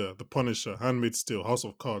Soldier, The Punisher, Handmaid's Tale, House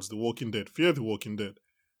of Cards, The Walking Dead, Fear the Walking Dead,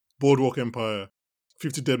 Boardwalk Empire,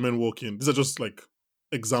 50 Dead Men Walking. These are just like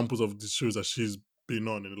examples of the shows that she's been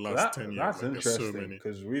on in the last 10 years. that's Like there's so interesting many.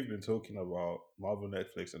 because we've been talking about Marvel,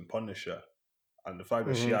 Netflix, and Punisher, and the fact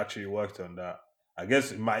that she Mm-hmm. actually worked on that. I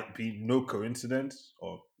guess it might be no coincidence,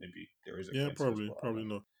 or maybe there is a Yeah, coincidence. probably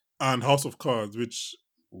not. And House of Cards, which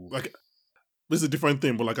Oof. like this is a different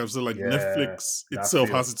thing, but like I've said, like Yeah, Netflix that itself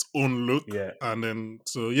feel. has its own look. Yeah, And then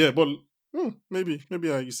so yeah, but maybe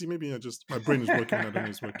you see, maybe I just my brain is working when I don't know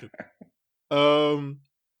it's working. Um,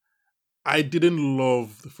 I didn't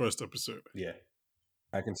love the first episode. Yeah,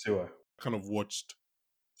 I can see why. Kind of watched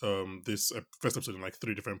this first episode in like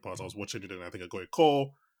 3 different parts. I was watching it, and I think I got a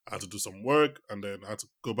call. I had to do some work, and then I had to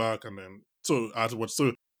go back, and then so I had to watch.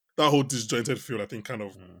 So that whole disjointed feel, I think, kind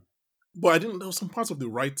of. But I didn't. There was some parts of the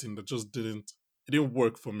writing that just didn't. It didn't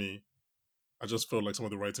work for me. I just felt like some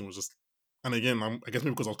of the writing was just. And again, I guess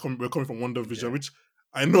maybe because we're coming from Wonder Vision, which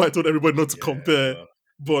I know I told everybody not to compare,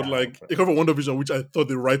 but like it came from Wonder Vision, which I thought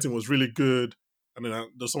the writing was really good. And then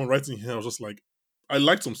there's someone writing here. I was just like, I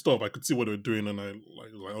liked some stuff. I could see what they were doing, and I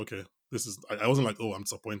like okay, this is. I wasn't like, oh, I'm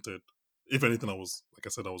disappointed. If anything, I was like I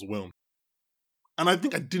said, I was whelmed. And I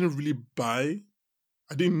think I didn't really buy.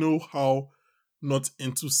 I didn't know how not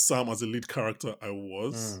into Sam as a lead character I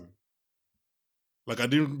was. Like I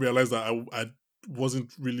didn't realize that I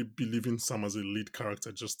wasn't really believing Sam as a lead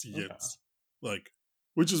character just yet. Okay. Like,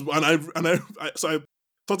 which is so I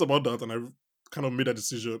thought about that and I kind of made a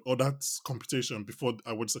decision or that computation before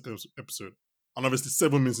I watched the second episode. And obviously,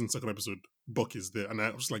 7 minutes in the second episode, Bucky is there, and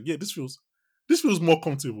I was like, yeah, this feels more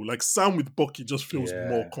comfortable. Like Sam with Bucky just feels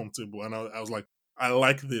more comfortable, and I was like, I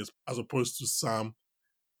like this as opposed to Sam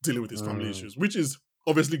dealing with his family issues, which is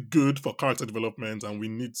obviously good for character development, and we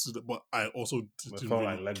need to. But I also didn't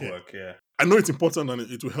really like care. legwork, yeah. I know it's important and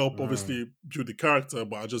it will help obviously build the character,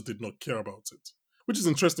 but I just did not care about it, which is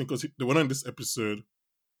interesting because they were not in this episode.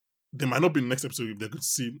 They might not be in the next episode if they're going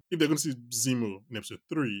to see Zemo in episode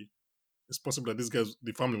 3. It's possible that these guys,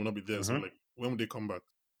 the family, will not be there. So like, when will they come back?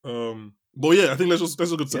 But yeah, I think let's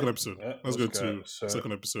go to second episode. Let's go to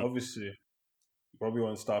second episode. Obviously, you probably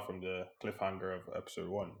want to start from the cliffhanger of episode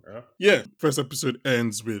 1, right? Yeah, first episode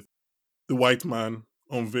ends with the white man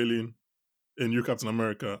unveiling a new Captain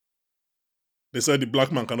America. They said the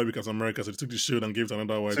black man cannot be Captain America, so they took the shield and gave it to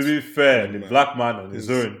another white. To be fair, man. the black man on his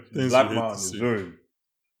own,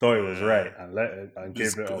 thought it was right and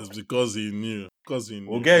gave it up. It's because he knew.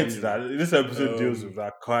 We'll get into that. This episode deals with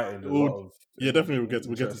that quite in a lot of definitely we'll get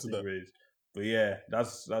into that. Ways. But yeah,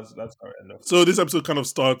 that's how it ended up. So this episode kind of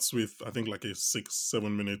starts with I think like a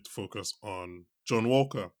 6-7 minute focus on John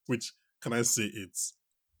Walker, which can I say it's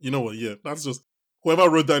you know what? Yeah, that's just whoever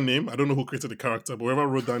wrote that name. I don't know who created the character, but whoever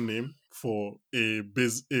wrote that name for a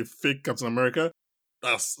fake Captain America,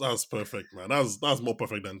 that's perfect, man. That's more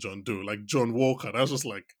perfect than John Doe. Like John Walker, that's just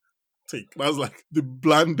like that's like the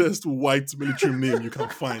blandest white military name you can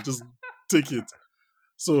find. Just take it.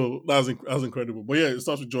 So that's incredible. But yeah, it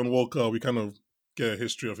starts with John Walker. We kind of get a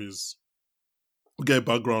history of we get a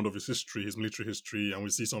background of his history, his military history, and we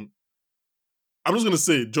see some. I'm just gonna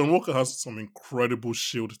say, John Walker has some incredible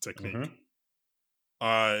shield technique.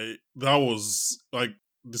 That was like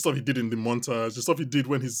the stuff he did in the montage, the stuff he did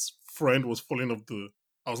when his friend was falling off the.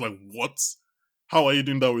 I was like, what? How are you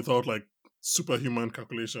doing that without like superhuman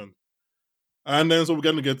calculation? And then so we're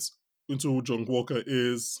gonna get into who John Walker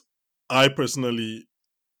is. I personally,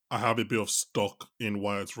 I have a bit of stock in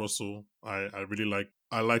Wyatt Russell. I really like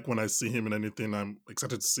when I see him in anything. I'm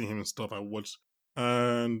excited to see him in stuff I watch.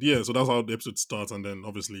 And yeah, so that's how the episode starts. And then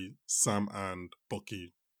obviously Sam and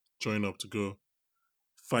Bucky join up to go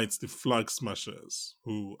fight the Flag Smashers,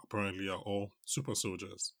 who apparently are all super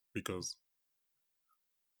soldiers because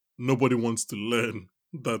nobody wants to learn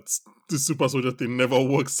that the super soldier thing never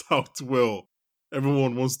works out well.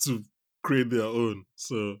 Everyone wants to create their own.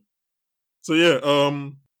 So yeah,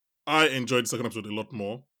 I enjoyed the second episode a lot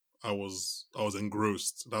more. I was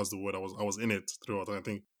engrossed. That's the word. I was in it throughout. And I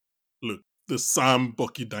think, look, the Sam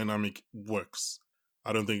Bucky dynamic works.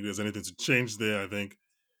 I don't think there's anything to change there. I think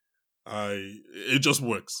it just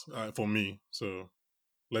works for me. So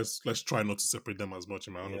let's try not to separate them as much,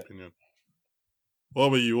 in my own opinion. What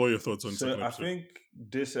about you? What are your thoughts on second episode? I think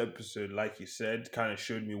this episode, like you said, kind of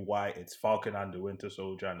showed me why it's Falcon and the Winter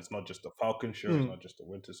Soldier, and it's not just the Falcon show, it's not just the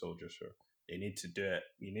Winter Soldier show. They need to do it.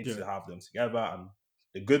 You need to have them together. And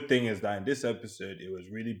the good thing is that in this episode, it was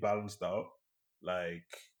really balanced out. Like,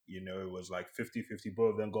 it was like 50-50.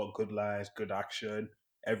 Both of them got good lines, good action,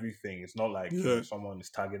 everything. It's not like someone is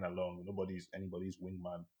tagging along. Anybody's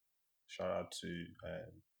wingman. Shout out to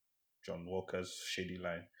John Walker's shady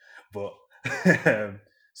line. But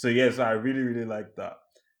so yes, I really, really like that.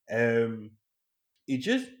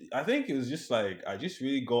 I think it was just like I just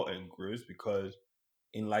really got engrossed because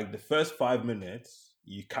in like the first 5 minutes,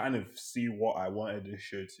 you kind of see what I wanted the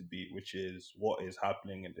show to be, which is what is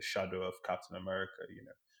happening in the shadow of Captain America.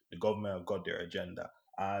 The government have got their agenda,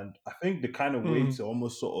 and I think the kind of way to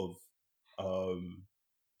almost sort of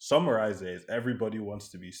summarize it is everybody wants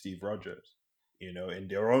to be Steve Rogers, in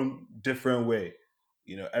their own different way.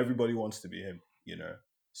 Everybody wants to be him,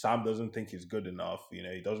 Sam doesn't think he's good enough.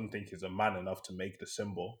 He doesn't think he's a man enough to make the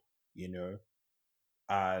symbol. You know,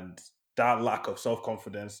 and that lack of self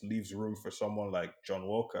confidence leaves room for someone like John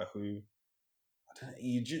Walker, who I don't know,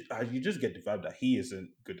 you just get the vibe that he isn't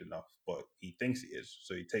good enough, but he thinks he is,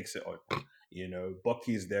 so he takes it on.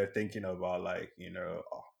 Bucky's there thinking about like,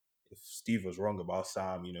 oh, if Steve was wrong about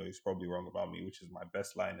Sam, he's probably wrong about me, which is my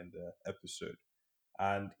best line in the episode.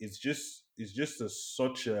 And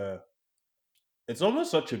it's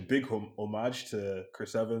almost such a big homage to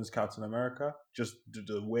Chris Evans' Captain America, just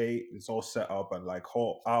the way it's all set up and like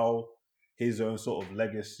how his own sort of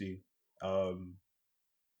legacy,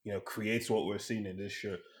 creates what we're seeing in this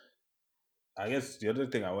show. I guess the other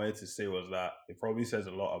thing I wanted to say was that it probably says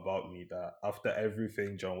a lot about me that after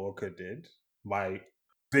everything John Walker did, my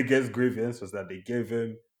biggest grievance was that they gave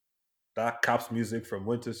him that Caps music from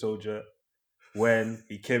Winter Soldier when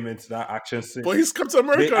he came into that action scene. But he's Captain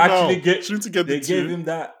America now. They gave him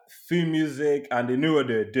that theme music and they knew what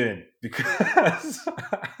they were doing because.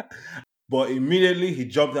 But immediately he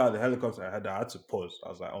jumped out of the helicopter. I had to pause. I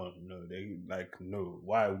was like, "Oh no!" No.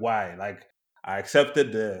 Why? Like, I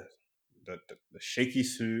accepted the shaky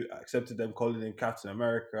suit. I accepted them calling him Captain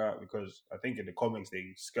America because I think in the comics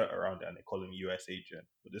they skirt around it and they call him US Agent.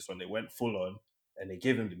 But this one they went full on and they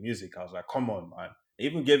gave him the music. I was like, "Come on, man!" They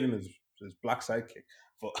even gave him his black sidekick.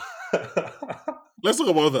 But let's talk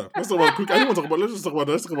about that. Let's just talk about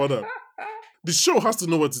that. The show has to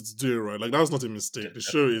know what it's doing, right? Like, that's not a mistake. The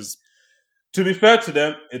show is... To be fair to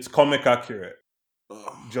them, it's accurate.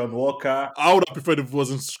 John Walker... I would have preferred if it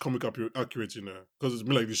wasn't comic accurate, because it's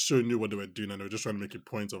been like the show knew what they were doing and they were just trying to make a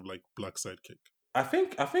point of, like, black sidekick. I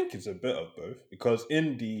think it's a bit of both, because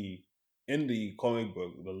in the comic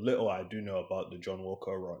book, the little I do know about the John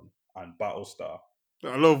Walker run and Battlestar...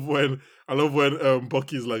 I love when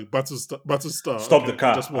Bucky's like Battlestar. Stop the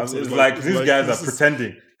car. It's like these guys are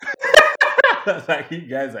pretending. Like, you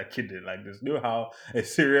guys are kidding. Like, there's no how a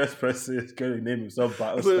serious person is going to name himself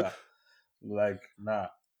Battlestar. Like, nah.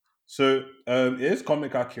 So it is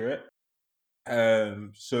comic accurate.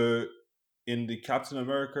 So in the Captain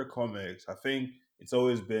America comics, I think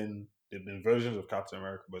there've been versions of Captain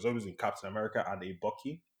America, but it's always been Captain America and a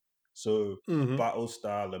Bucky. So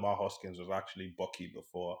Battlestar, Lamar Hoskins was actually Bucky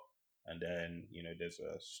before. And then, there's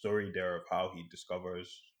a story there of how he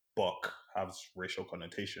discovers Buck has racial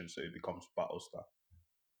connotations, so it becomes Battlestar.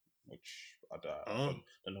 Which I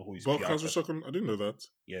don't know who he's Buck has racial connotations? I didn't know that.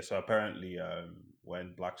 Yeah, so apparently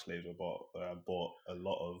when black slaves were bought, a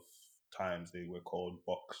lot of times they were called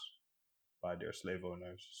Bucks by their slave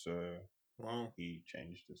owners. So he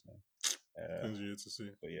changed his name. Easier to see.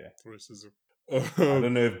 But yeah. Racism. I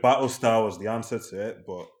don't know if Battlestar was the answer to it,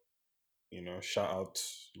 but shout out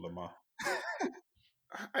Lamar.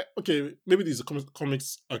 Okay, maybe these are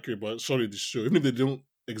comics accurate, but surely the show, even if they don't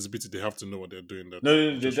exhibit it, they have to know what they're doing.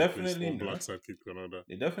 No, they definitely know. Black sidekick or another.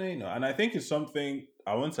 They definitely know, and I think it's something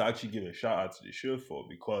I want to actually give a shout out to the show for,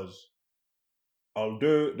 because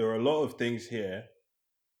although there are a lot of things here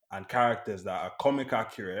and characters that are comic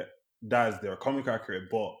accurate, they're comic accurate,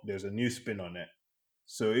 but there's a new spin on it.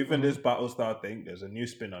 So even this Battlestar thing, there's a new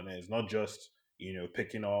spin on it. It's not just,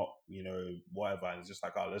 picking up, whatever, and it's just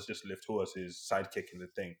like, let's just lift who was his sidekick in the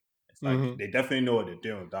thing. It's like, they definitely know what they're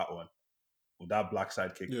doing with that one, with that black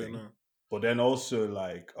sidekick thing. No. But then also,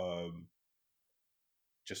 like,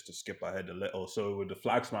 just to skip ahead a little, so with the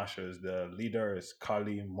Flag Smashers, the leader is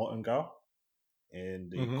Kali Mottingau. In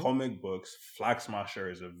the comic books, Flag Smasher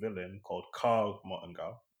is a villain called Carl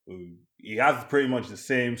Mottingau. He has pretty much the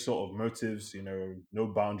same sort of motives, no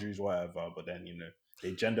boundaries, whatever. But then,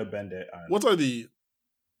 they gender bend it. And what are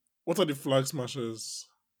the Flag Smashers'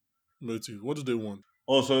 motives? What do they want?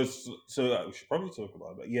 Also, so we should probably talk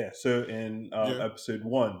about that. Yeah. So in episode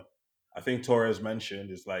 1, I think Torres mentioned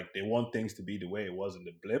is like they want things to be the way it was in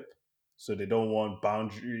the blip. So they don't want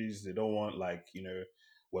boundaries. They don't want like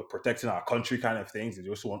we're protecting our country kind of things. They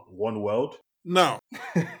just want one world. No,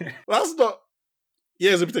 that's not.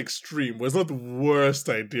 Yeah, it's a bit extreme, but it's not the worst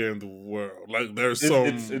idea in the world. Like, there's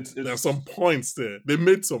some points there. They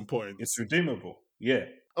made some points. It's redeemable. Yeah.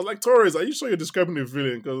 I was like, Torres, are you sure you're describing a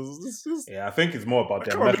villain? Because this is... Yeah, I think it's more about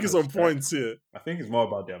their methods. Making some points here. I think it's more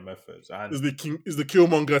about their methods. And it's the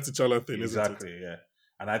Killmonger T'Challa thing, exactly, isn't it? Yeah.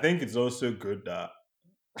 And I think it's also good that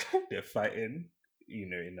they're fighting,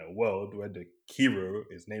 in a world where the hero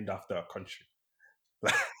is named after a country.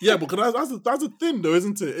 Yeah, because that's the thing, though,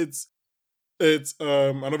 isn't it? It's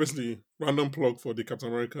and obviously random plug for the Captain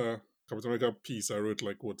America piece I wrote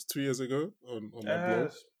 2 years ago on my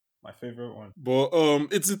blog. My favorite one. But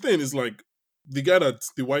it's the thing, it's like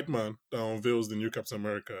the white man that unveils the new Captain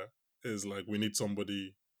America is like, we need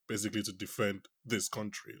somebody basically to defend this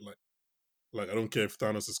country. Like I don't care if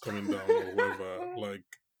Thanos is coming down or whoever. Like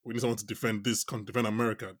we need someone to defend this country, defend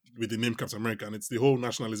America with the name Captain America, and it's the whole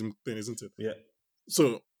nationalism thing, isn't it? Yeah.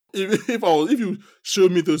 So if you show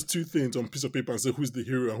me those two things on a piece of paper and say who's the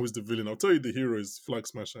hero and who's the villain, I'll tell you the hero is Flag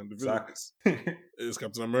Smasher and the villain Exactly. is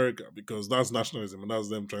Captain America, because that's nationalism and that's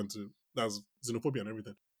them that's xenophobia and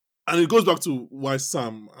everything. And it goes back to why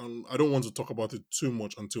Sam, and I don't want to talk about it too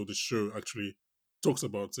much until the show actually talks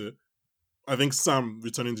about it. I think Sam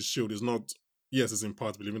returning the shield is not, yes, it's in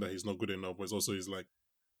part believing that he's not good enough, but it's also he's like,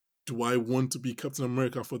 do I want to be Captain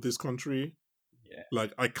America for this country? Yeah.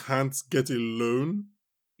 Like, I can't get a loan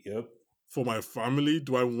Yep. for my family.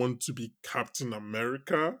 Do I want to be Captain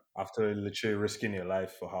America? After literally risking your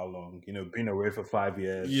life for how long? Being away for 5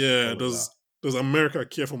 years. Yeah, all of does America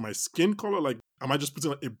care for my skin color? Like, am I just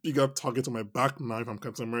putting a bigger target on my back now if I'm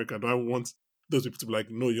Captain America? Do I want those people to be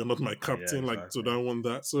like, no, you're not my captain? Like, so exactly. do I want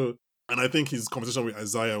that? So, and I think his conversation with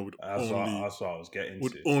Isaiah would That's what I was getting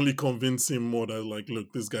would to. only convince him more that, like,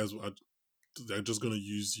 look, these guys they're just gonna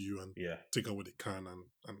use you and Yeah. take out what they can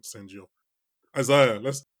and send you off. Isaiah,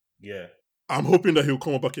 Yeah. I'm hoping that he'll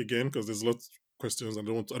come back again because there's lots of questions and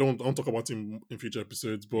I don't want to talk about him in future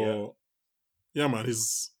episodes. But yeah, man,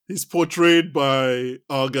 he's portrayed by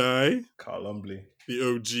our guy, Carl Lumbly, the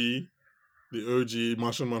OG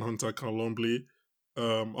Martian Manhunter, Carl Lumbly.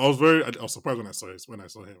 I was surprised when I saw him. I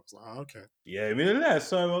was like, okay. Yeah, I mean,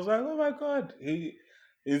 so I was like, oh my god,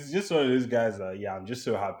 he's just one of those guys that I'm just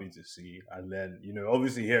so happy to see. And then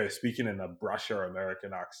obviously here speaking in a brasher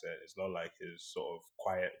American accent, it's not like his sort of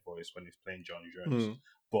quiet voice when he's playing John Jones.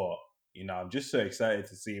 But I'm just so excited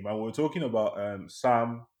to see him. And we're talking about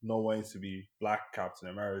Sam not wanting to be Black Captain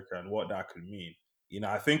America and what that could mean.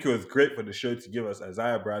 I think it was great for the show to give us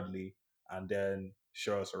Isaiah Bradley and then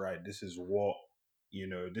show us, all right, this is what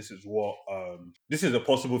this is a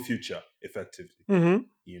possible future, effectively.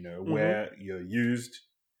 Where you're used.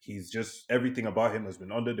 He's just, everything about him has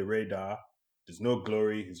been under the radar. There's no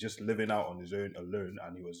glory. He's just living out on his own alone,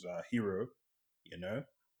 and he was a hero.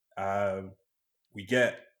 We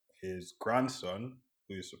get his grandson,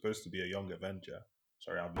 who is supposed to be a young Avenger.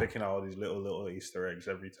 Sorry, I'm picking out all these little Easter eggs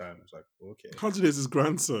every time. It's like, okay, how did his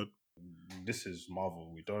grandson? This is Marvel.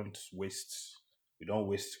 We don't waste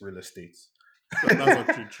real estate. That's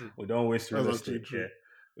actually true. We don't waste real estate here.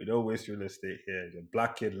 We don't waste real estate here. The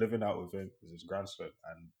black kid living out with him is his grandson,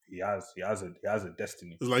 and he has a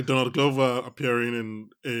destiny. It's like Donald Glover appearing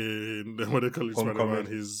in what they call it, Spider-Man.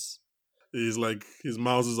 He's like his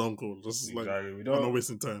Miles' uncle. Just exactly. Like, we're not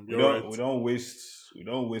wasting time. We don't waste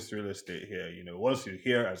real estate here. Once you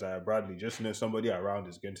hear Isaiah Bradley, just know somebody around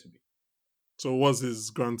is going to be. So what's his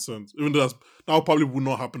grandson's? Even though that probably will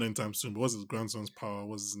not happen anytime soon. But what's his grandson's power?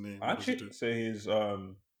 What's his name? Actually,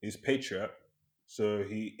 so he's Patriot. So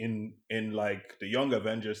he in like the Young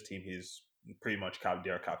Avengers team, he's pretty much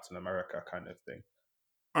their Captain America kind of thing.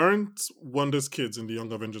 Aren't Wonder's kids in the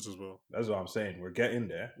Young Avengers as well? That's what I'm saying. We're getting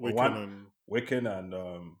there. Wiccan and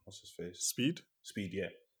what's his face? Speed, yeah.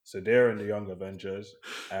 So they're in the Young Avengers.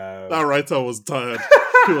 That writer was tired.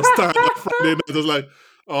 He was tired on Friday night. It was like,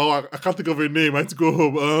 oh, I can't think of a name. I have to go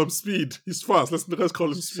home. Speed. He's fast. Let's call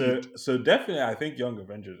him Speed. So definitely, I think Young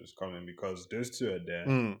Avengers is coming because those two are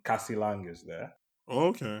there. Cassie Lang is there. Oh,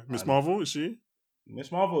 okay. Miss Marvel, is she?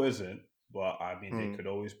 Miss Marvel isn't, but I mean, they could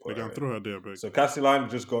always put her. They can throw her there, big. So Cassie Lang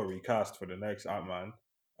just got recast for the next Ant-Man.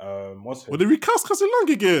 What's her? Well, they recast Cassie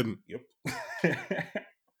Lang again. Yep.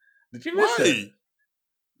 Did you miss it?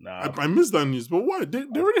 Nah, I missed that news. But why? They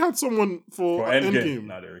already had someone for Endgame.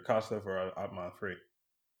 Nah, they recast her for Ant-Man 3.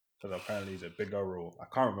 Because apparently it's a bigger role. I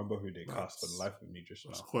can't remember who they cast for the life of me just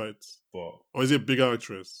now. That's quite. But or is it a bigger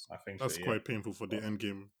actress? I think that's quite painful for the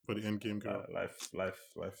Endgame. For the Endgame girl. Life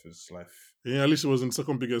is life. Yeah, at least it was in the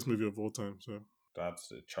second biggest movie of all time. So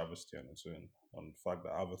that's a travesty on its own. On the fact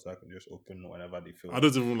that Avatar can just open whenever they feel. I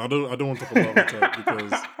don't want to talk about Avatar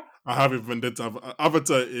because I have a vendetta. I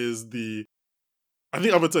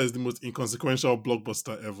think Avatar is the most inconsequential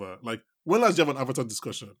blockbuster ever. Like, when last you have an Avatar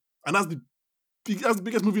discussion? And that's the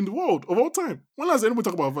biggest movie in the world of all time. When last anybody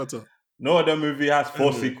talk about Avatar? No other movie has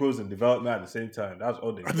 4 sequels in development at the same time. That's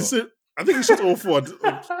all they got. I think it's just all 4. I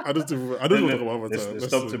don't want to talk about Avatar. They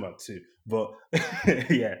stopped him at 2. But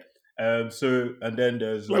yeah. So and then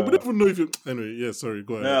there's we don't even know if you. Anyway, yeah. Sorry,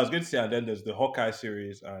 go ahead. No, I was going to say, and then there's the Hawkeye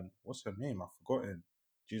series, and what's her name? I've forgotten.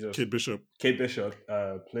 Jesus. Kate Bishop,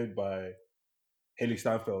 played by Haley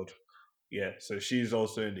Steinfeld. Yeah, so she's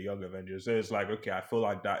also in the Young Avengers. So it's like, okay, I feel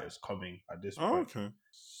like that is coming at this point. Oh, okay.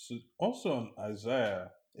 So also on Isaiah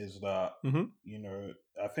is that,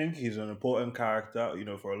 I think he's an important character,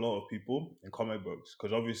 for a lot of people in comic books.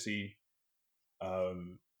 Because obviously,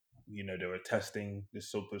 they were testing the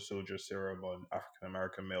super soldier serum on African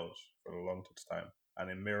American males for the longest time, and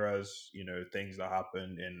it mirrors things that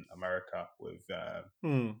happened in America with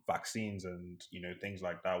vaccines and things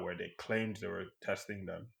like that, where they claimed they were testing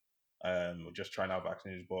them, or just trying out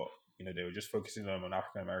vaccines, but they were just focusing on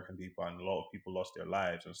African American people, and a lot of people lost their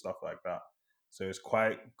lives and stuff like that. So it's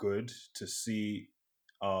quite good to see.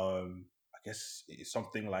 I guess it's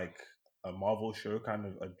something like a Marvel show kind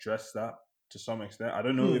of address that to some extent. I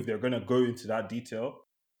don't know if they're going to go into that detail.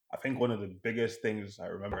 I think one of the biggest things I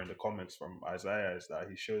remember in the comments from Isaiah is that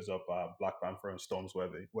he shows up at Black Panther and Storm's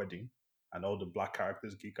wedding, and all the black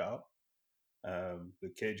characters geek out. The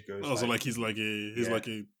Cage goes. Oh, so like he's like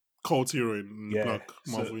a cult hero in the Black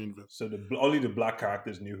Marvel universe. So only the black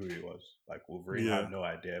characters knew who he was. Like Wolverine had no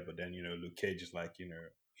idea, but then Luke Cage is like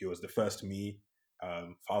he was the first to me.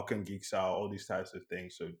 Falcon geeks out, all these types of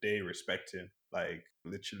things, so they respect him. Like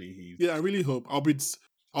literally, I really hope. I'll be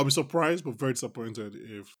surprised, but very disappointed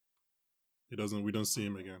if we don't see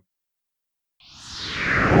him again.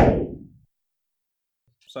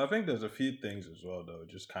 So I think there's a few things as well, though,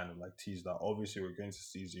 just kind of like tease that. Obviously, we're going to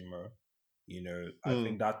see Zemo. I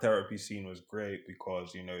think that therapy scene was great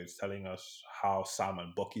because it's telling us how Sam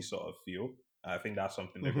and Bucky sort of feel. And I think that's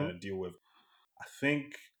something they're going to deal with. I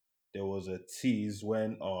think there was a tease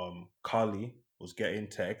when Carly was getting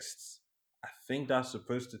texts. I think that's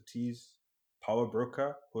supposed to tease Power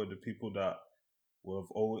Broker, who are the people that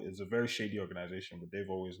it's a very shady organization, but they've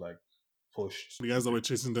always like pushed the guys that were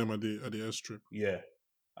chasing them at the airstrip. Yeah.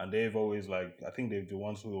 And they've always I think they're the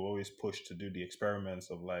ones who have always pushed to do the experiments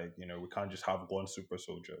of we can't just have one super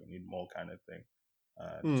soldier, we need more kind of thing.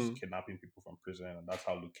 Just kidnapping people from prison, and that's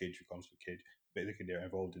how Luke Cage becomes Luke Cage. Basically, they're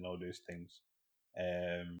involved in all those things.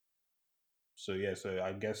 So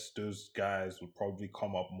I guess those guys would probably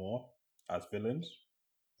come up more as villains.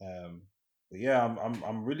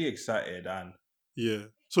 I'm really excited, and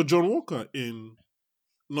so John Walker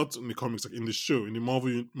not in the comics, like in the show, in the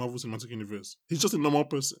Marvel Cinematic Universe, he's just a normal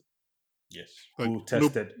person. Yes, who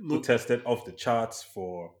tested off the charts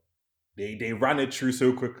for. They ran it through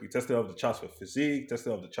so quickly. Tested off the charts for physique,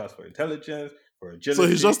 tested off the charts for intelligence, for agility. So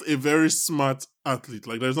he's just a very smart athlete.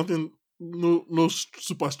 Like there's nothing. No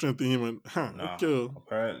super strength in him, and okay.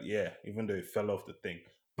 Apparently, even though he fell off the thing,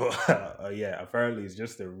 but apparently he's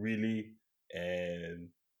just a really, I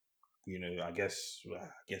guess,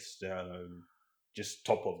 just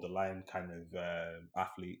top of the line kind of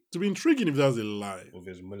athlete. To be intriguing if that's a lie with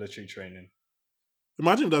his military training.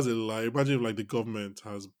 Imagine if that's a lie. Imagine if the government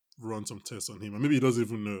has run some tests on him, and maybe he doesn't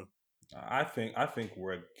even know. I think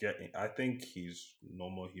he's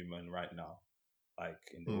normal human right now.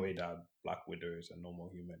 Like in the way that Black Widow is a normal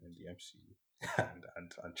human in the MCU,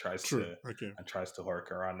 and tries to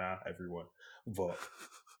hurricanrana everyone. But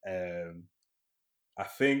I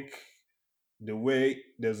think the way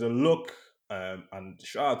there's a look, and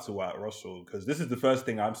shout out to Wyatt Russell, because this is the first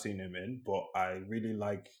thing I've seen him in, but I really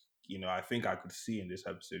like. I think I could see in this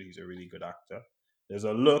episode he's a really good actor. There's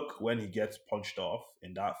a look when he gets punched off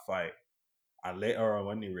in that fight, and later on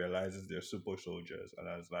when he realizes they're super soldiers, and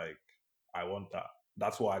I was like, I want that.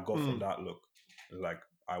 That's what I got from that look. It's like,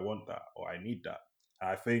 I want that, or I need that. And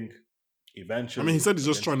I think eventually... I mean, he said he's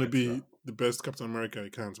just trying to be the best Captain America he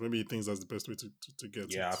can, so maybe he thinks that's the best way to get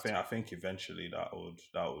it. I think eventually that would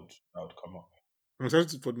come up. I'm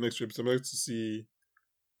excited for the next episode. I'm excited to see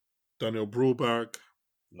Daniel Bro back.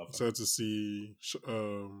 I'm excited to see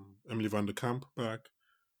Emily Van der Kamp back.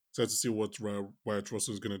 Excited to see what Wyatt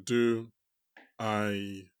Russell is going to do.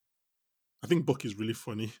 I think Bucky's really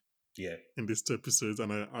funny. Yeah, in these 2 episodes,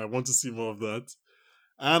 and I want to see more of that.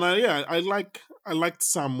 And I liked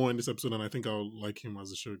Sam more in this episode, and I think I'll like him as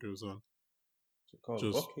the show goes on.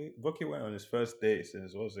 Bucky went on his first date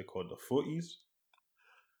since what was it called, the 40s?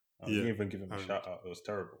 I didn't even give him a shout out. It was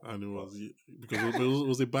terrible. And it was because it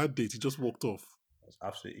was a bad date. He just walked off. It was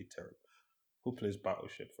absolutely terrible. Who plays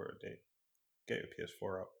Battleship for a date? Get your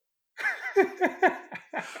PS4 out.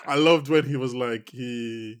 I loved when he was like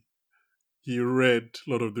he read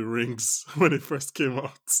Lord of the Rings when it first came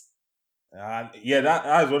out. And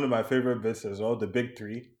that is one of my favorite bits as well. The big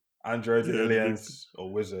three: androids, aliens,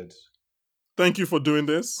 or wizards. Thank you for doing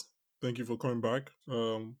this. Thank you for coming back.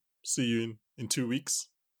 See you in 2 weeks.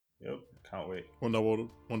 Yep, can't wait. Wonder what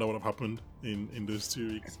would have happened in those 2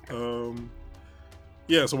 weeks. So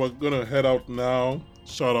we're gonna head out now.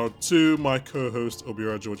 Shout out to my co-host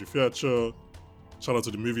Obiora Georgie Fiacho. Shout out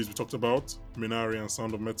to the movies we talked about, Minari and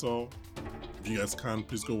Sound of Metal. If you guys can,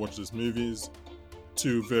 please go watch those movies.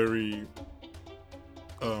 2 very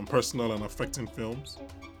personal and affecting films,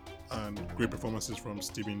 and great performances from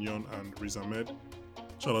Steven Yeun and Riz Ahmed.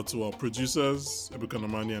 Shout out to our producers, Ebuka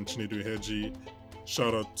Namani and Chinedu Heji.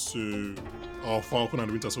 Shout out to our Falcon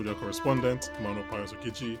and Winter Soldier correspondent, Mano Pius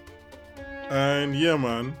Okichi. And yeah,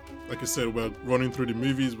 man, like I said, we're running through the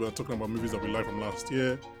movies. We're talking about movies that we liked from last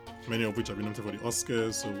year, many of which have been nominated for the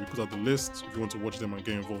Oscars. So we put out the list. If you want to watch them and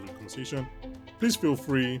get involved in the conversation, please feel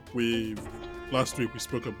free. Last week we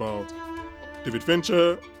spoke about David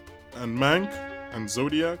Fincher and Mank and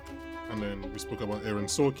Zodiac. And then we spoke about Aaron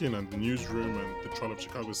Sorkin and The Newsroom and The Trial of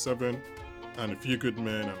Chicago 7 and A Few Good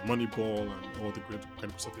Men and Moneyball and all the great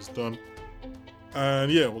kind of stuff he's done.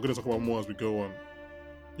 And yeah, we're going to talk about more as we go on.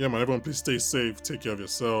 Yeah, man, everyone please stay safe, take care of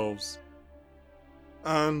yourselves.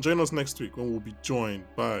 And join us next week when we'll be joined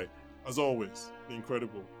by, as always, the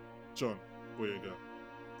incredible John Boyega.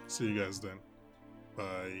 See you guys then.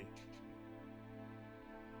 Bye.